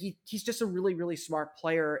you said, he's just a really, really smart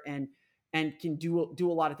player. And and can do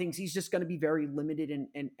a lot of things. He's just going to be very limited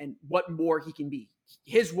in what more he can be.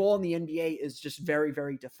 His role in the NBA is just very,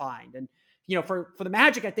 very defined. And, for the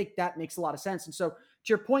Magic, I think that makes a lot of sense. And so to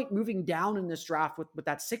your point, moving down in this draft with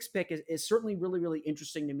that 6th pick is certainly really, really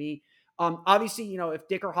interesting to me. Obviously, if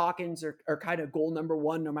Dick or Hawkins are kind of goal number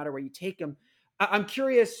one, no matter where you take them, I'm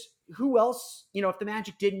curious who else, if the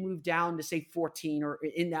Magic didn't move down to say 14 or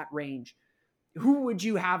in that range, who would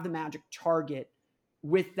you have the Magic target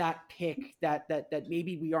with that pick that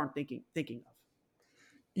maybe we aren't thinking of?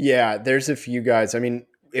 Yeah, there's a few guys. I mean,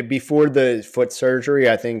 before the foot surgery,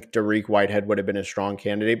 I think Dariq Whitehead would have been a strong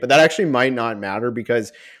candidate, but that actually might not matter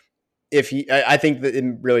because I think that it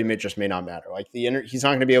really may not matter. Like he's not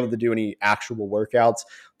going to be able to do any actual workouts.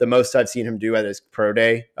 The most I've seen him do at his pro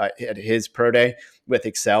day with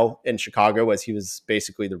Excel in Chicago was he was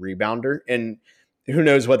basically the rebounder. And who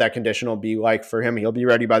knows what that condition will be like for him. He'll be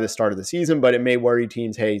ready by the start of the season, but it may worry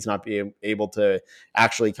teams. Hey, he's not being able to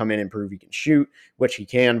actually come in and prove he can shoot, which he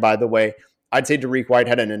can, by the way. I'd say Dariq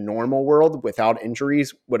Whitehead in a normal world without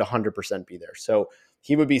injuries would 100% be there. So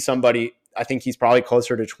he would be somebody. I think he's probably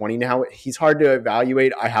closer to 20 now. He's hard to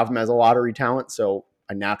evaluate. I have him as a lottery talent, so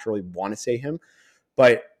I naturally want to say him.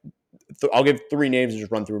 But I'll give 3 names and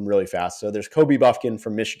just run through them really fast. So there's Kobe Buffkin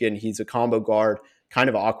from Michigan. He's a combo guard, kind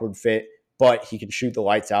of awkward fit, but he can shoot the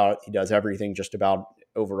lights out. He does everything just about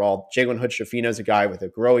overall. Jalen Hood-Schifino is a guy with a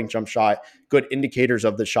growing jump shot, good indicators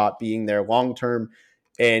of the shot being there long term,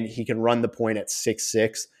 and he can run the point at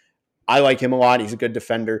 6'6". I like him a lot. He's a good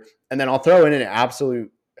defender. And then I'll throw in an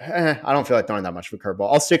absolute I don't feel like throwing that much of a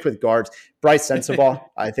curveball. I'll stick with guards. Bryce Sensabaugh,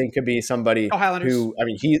 I think, could be somebody who, I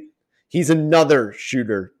mean, he's another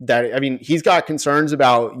shooter that, I mean, he's got concerns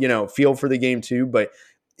about, feel for the game too, but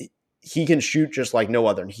he can shoot just like no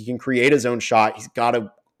other. And he can create his own shot. He's got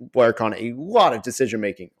to work on a lot of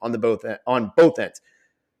decision-making on both ends.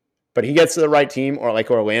 But he gets to the right team, or like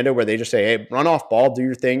Orlando, where they just say, hey, run off ball, do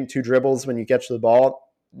your thing, 2 dribbles when you catch the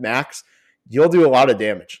ball, max. You'll do a lot of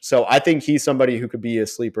damage. So I think he's somebody who could be a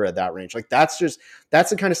sleeper at that range. Like that's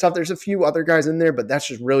the kind of stuff. There's a few other guys in there, but that's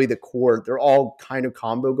just really the core. They're all kind of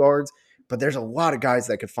combo guards, but there's a lot of guys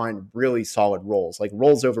that could find really solid roles, like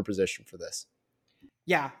roles over position for this.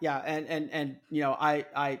 Yeah. And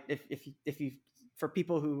if you for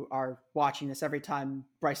people who are watching this, every time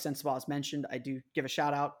Bryce Sensabaugh is mentioned, I do give a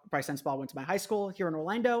shout out. Bryce Sensabaugh went to my high school here in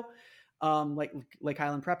Orlando, like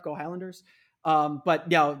Highland Prep, go Highlanders.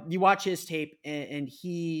 But you watch his tape and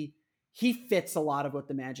he fits a lot of what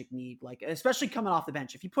the Magic need, like especially coming off the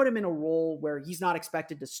bench. If you put him in a role where he's not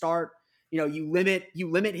expected to start, you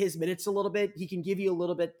limit his minutes a little bit. He can give you a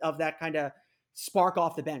little bit of that kind of spark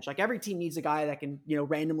off the bench. Like every team needs a guy that can,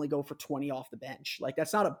 randomly go for 20 off the bench. Like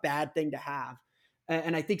that's not a bad thing to have.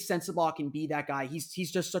 And I think Sensabaugh can be that guy.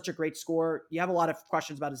 He's just such a great scorer. You have a lot of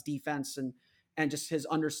questions about his defense and just his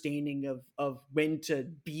understanding of when to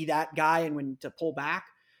be that guy and when to pull back.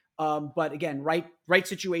 But again, right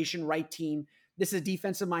situation, right team. This is a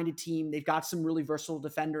defensive-minded team. They've got some really versatile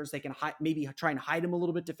defenders. They can maybe try and hide him a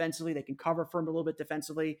little bit defensively. They can cover for him a little bit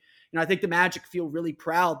defensively. I think the Magic feel really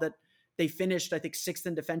proud that they finished, I think, 6th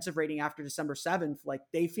in defensive rating after December 7th. Like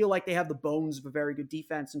they feel like they have the bones of a very good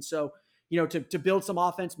defense. And so, to build some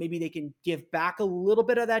offense, maybe they can give back a little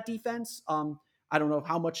bit of that defense. I don't know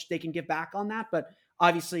how much they can give back on that, but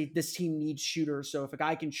obviously this team needs shooters. So if a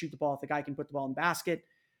guy can shoot the ball, if a guy can put the ball in the basket,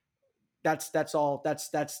 that's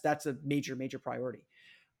a major priority.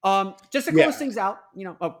 Just to close things out,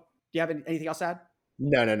 do you have anything else to add?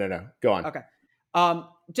 No. Go on. Okay.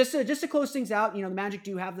 Just to close things out, the Magic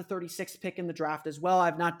do have the 36th pick in the draft as well.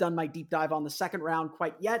 I've not done my deep dive on the second round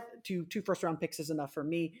quite yet. Two first round picks is enough for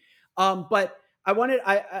me. But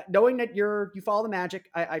I knowing that you follow the Magic,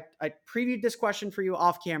 I previewed this question for you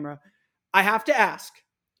off camera. I have to ask,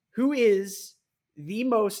 who is the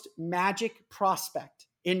most Magic prospect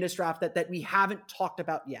in this draft that we haven't talked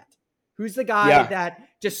about yet? Who's the guy that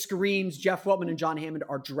just screams Jeff Weltman and John Hammond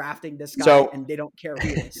are drafting this guy and they don't care who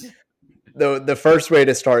it is? The first way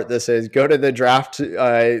to start this is go to the draft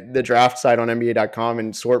site on NBA.com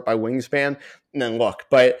and sort by wingspan and then look.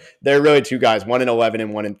 But there are really 2 guys, one in 11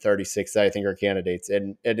 and one in 36 that I think are candidates.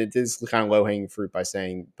 And it is kind of low-hanging fruit by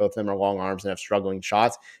saying both of them are long arms and have struggling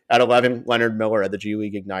shots. At 11, Leonard Miller at the G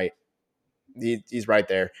League Ignite. He's right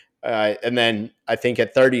there. And then I think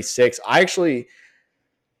at 36, I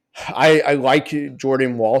like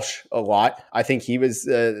Jordan Walsh a lot. I think he was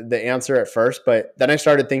the answer at first, but then I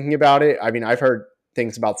started thinking about it. I mean, I've heard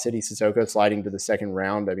things about City Sissoko sliding to the second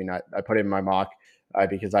round. I mean, I put it in my mock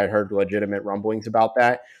because I heard legitimate rumblings about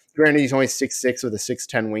that. Granted, he's only 6'6" with a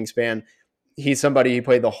 6'10" wingspan. He's somebody who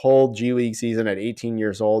played the whole G League season at 18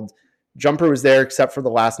 years old. Jumper was there except for the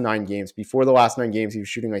last 9 games. Before the last 9 games, he was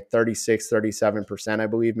shooting like 36, 37%, I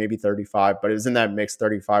believe, maybe 35, but it was in that mix,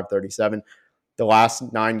 35, 37. The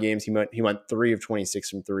last 9 games, he went 3 of 26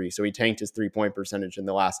 from 3. So he tanked his 3-point percentage in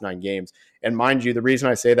the last 9 games. And mind you, the reason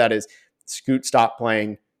I say that is Scoot stopped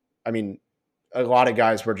playing. I mean, a lot of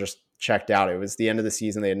guys were just checked out. It was the end of the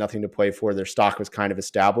season. They had nothing to play for. Their stock was kind of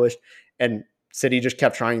established. And City just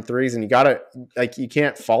kept trying threes, and you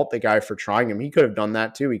can't fault the guy for trying them. He could have done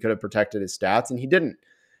that too. He could have protected his stats, and he didn't.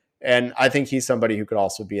 And I think he's somebody who could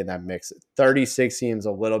also be in that mix. 36 seems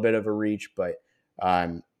a little bit of a reach, but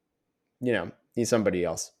he's somebody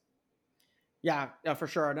else. Yeah, for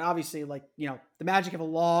sure. And obviously, the Magic have a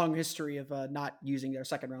long history of not using their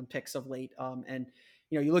second round picks of late. And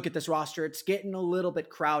you look at this roster, it's getting a little bit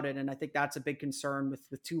crowded, and I think that's a big concern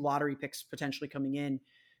with 2 lottery picks potentially coming in.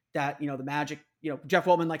 That the Magic, Jeff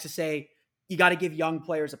Weltman likes to say, you got to give young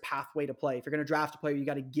players a pathway to play. If you're going to draft a player, you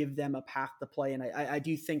got to give them a path to play. And I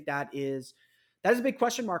do think that is a big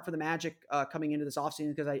question mark for the Magic coming into this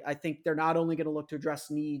offseason, because I think they're not only going to look to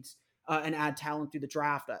address needs and add talent through the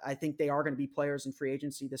draft. I think they are going to be players in free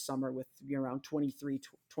agency this summer with around $23-24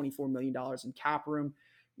 million in cap room.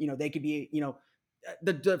 They could be,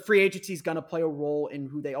 the free agency is going to play a role in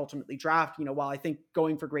who they ultimately draft. While I think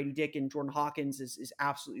going for Grady Dick and Jordan Hawkins is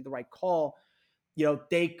absolutely the right call,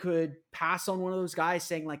 they could pass on one of those guys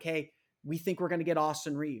saying like, hey, we think we're going to get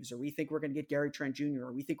Austin Reeves, or we think we're going to get Gary Trent Jr.,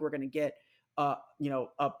 or we think we're going to get a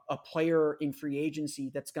player in free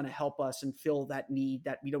agency that's going to help us and fill that need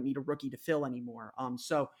that we don't need a rookie to fill anymore.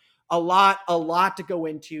 So a lot to go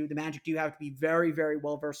into. The Magic do have to be very, very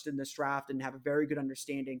well versed in this draft and have a very good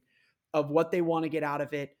understanding of what they want to get out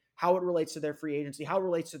of it, how it relates to their free agency, how it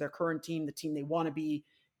relates to their current team, the team they want to be.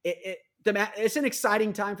 It's an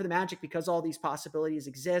exciting time for the Magic because all these possibilities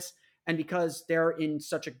exist and because they're in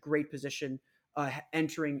such a great position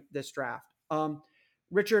entering this draft.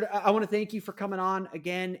 Richard, I want to thank you for coming on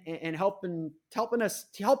again and helping us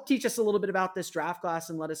to help teach us a little bit about this draft class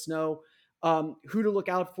and let us know who to look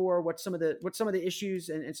out for, what some of the issues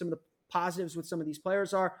and some of the positives with some of these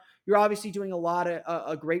players are. You're obviously doing a lot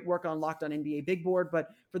of great work on Locked On NBA Big Board, but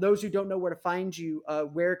for those who don't know where to find you,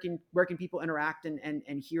 where can people interact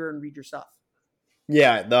and hear and read your stuff?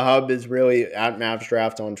 Yeah, the hub is really at Mavs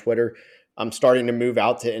Draft on Twitter. I'm starting to move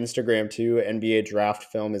out to Instagram too. NBA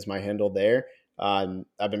Draft Film is my handle there.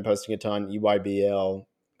 I've been posting a ton, EYBL,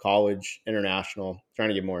 college, international, trying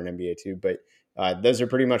to get more in NBA too. But those are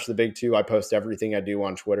pretty much the big 2. I post everything I do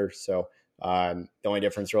on Twitter. So the only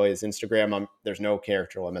difference really is Instagram. There's no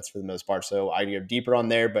character limits for the most part. So I go deeper on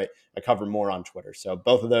there, but I cover more on Twitter. So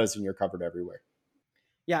both of those, and you're covered everywhere.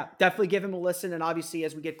 Yeah, definitely give him a listen. And obviously,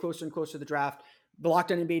 as we get closer and closer to the draft, the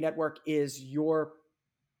Locked On NBA Network is your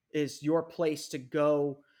place to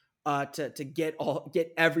go to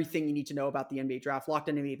get everything you need to know about the NBA draft. Locked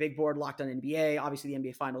On NBA Big Board, Locked On NBA. Obviously, the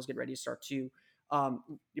NBA Finals get ready to start too.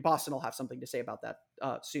 Boston will have something to say about that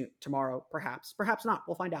soon, tomorrow, perhaps not.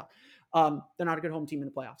 We'll find out. They're not a good home team in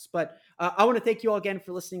the playoffs. But I want to thank you all again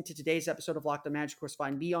for listening to today's episode of Locked On Magic. Of course,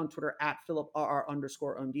 find me on Twitter at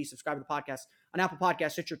PhilipRR_OMD. Subscribe to the podcast on Apple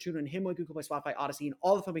Podcasts, Stitcher, TuneIn, Himalaya, Google Play, Spotify, Odyssey, and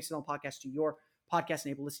all the fun on podcasts to your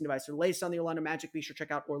podcast-enabled listening device. For the latest on the Orlando Magic, be sure to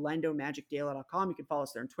check out OrlandoMagicDaily.com. You can follow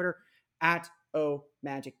us there on Twitter at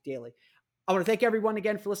OMagicDaily. I want to thank everyone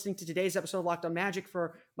again for listening to today's episode of Locked On Magic.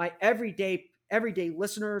 For my everyday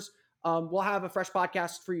listeners, we'll have a fresh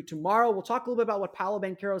podcast for you tomorrow. We'll talk a little bit about what Paolo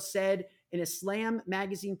Banchero said in a Slam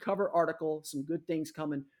magazine cover article. Some good things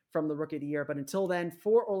coming from the Rookie of the Year. But until then,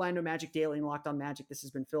 for Orlando Magic Daily and Locked On Magic, this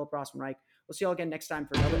has been Philip Rossman-Reich. We'll see you all again next time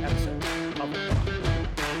for another episode of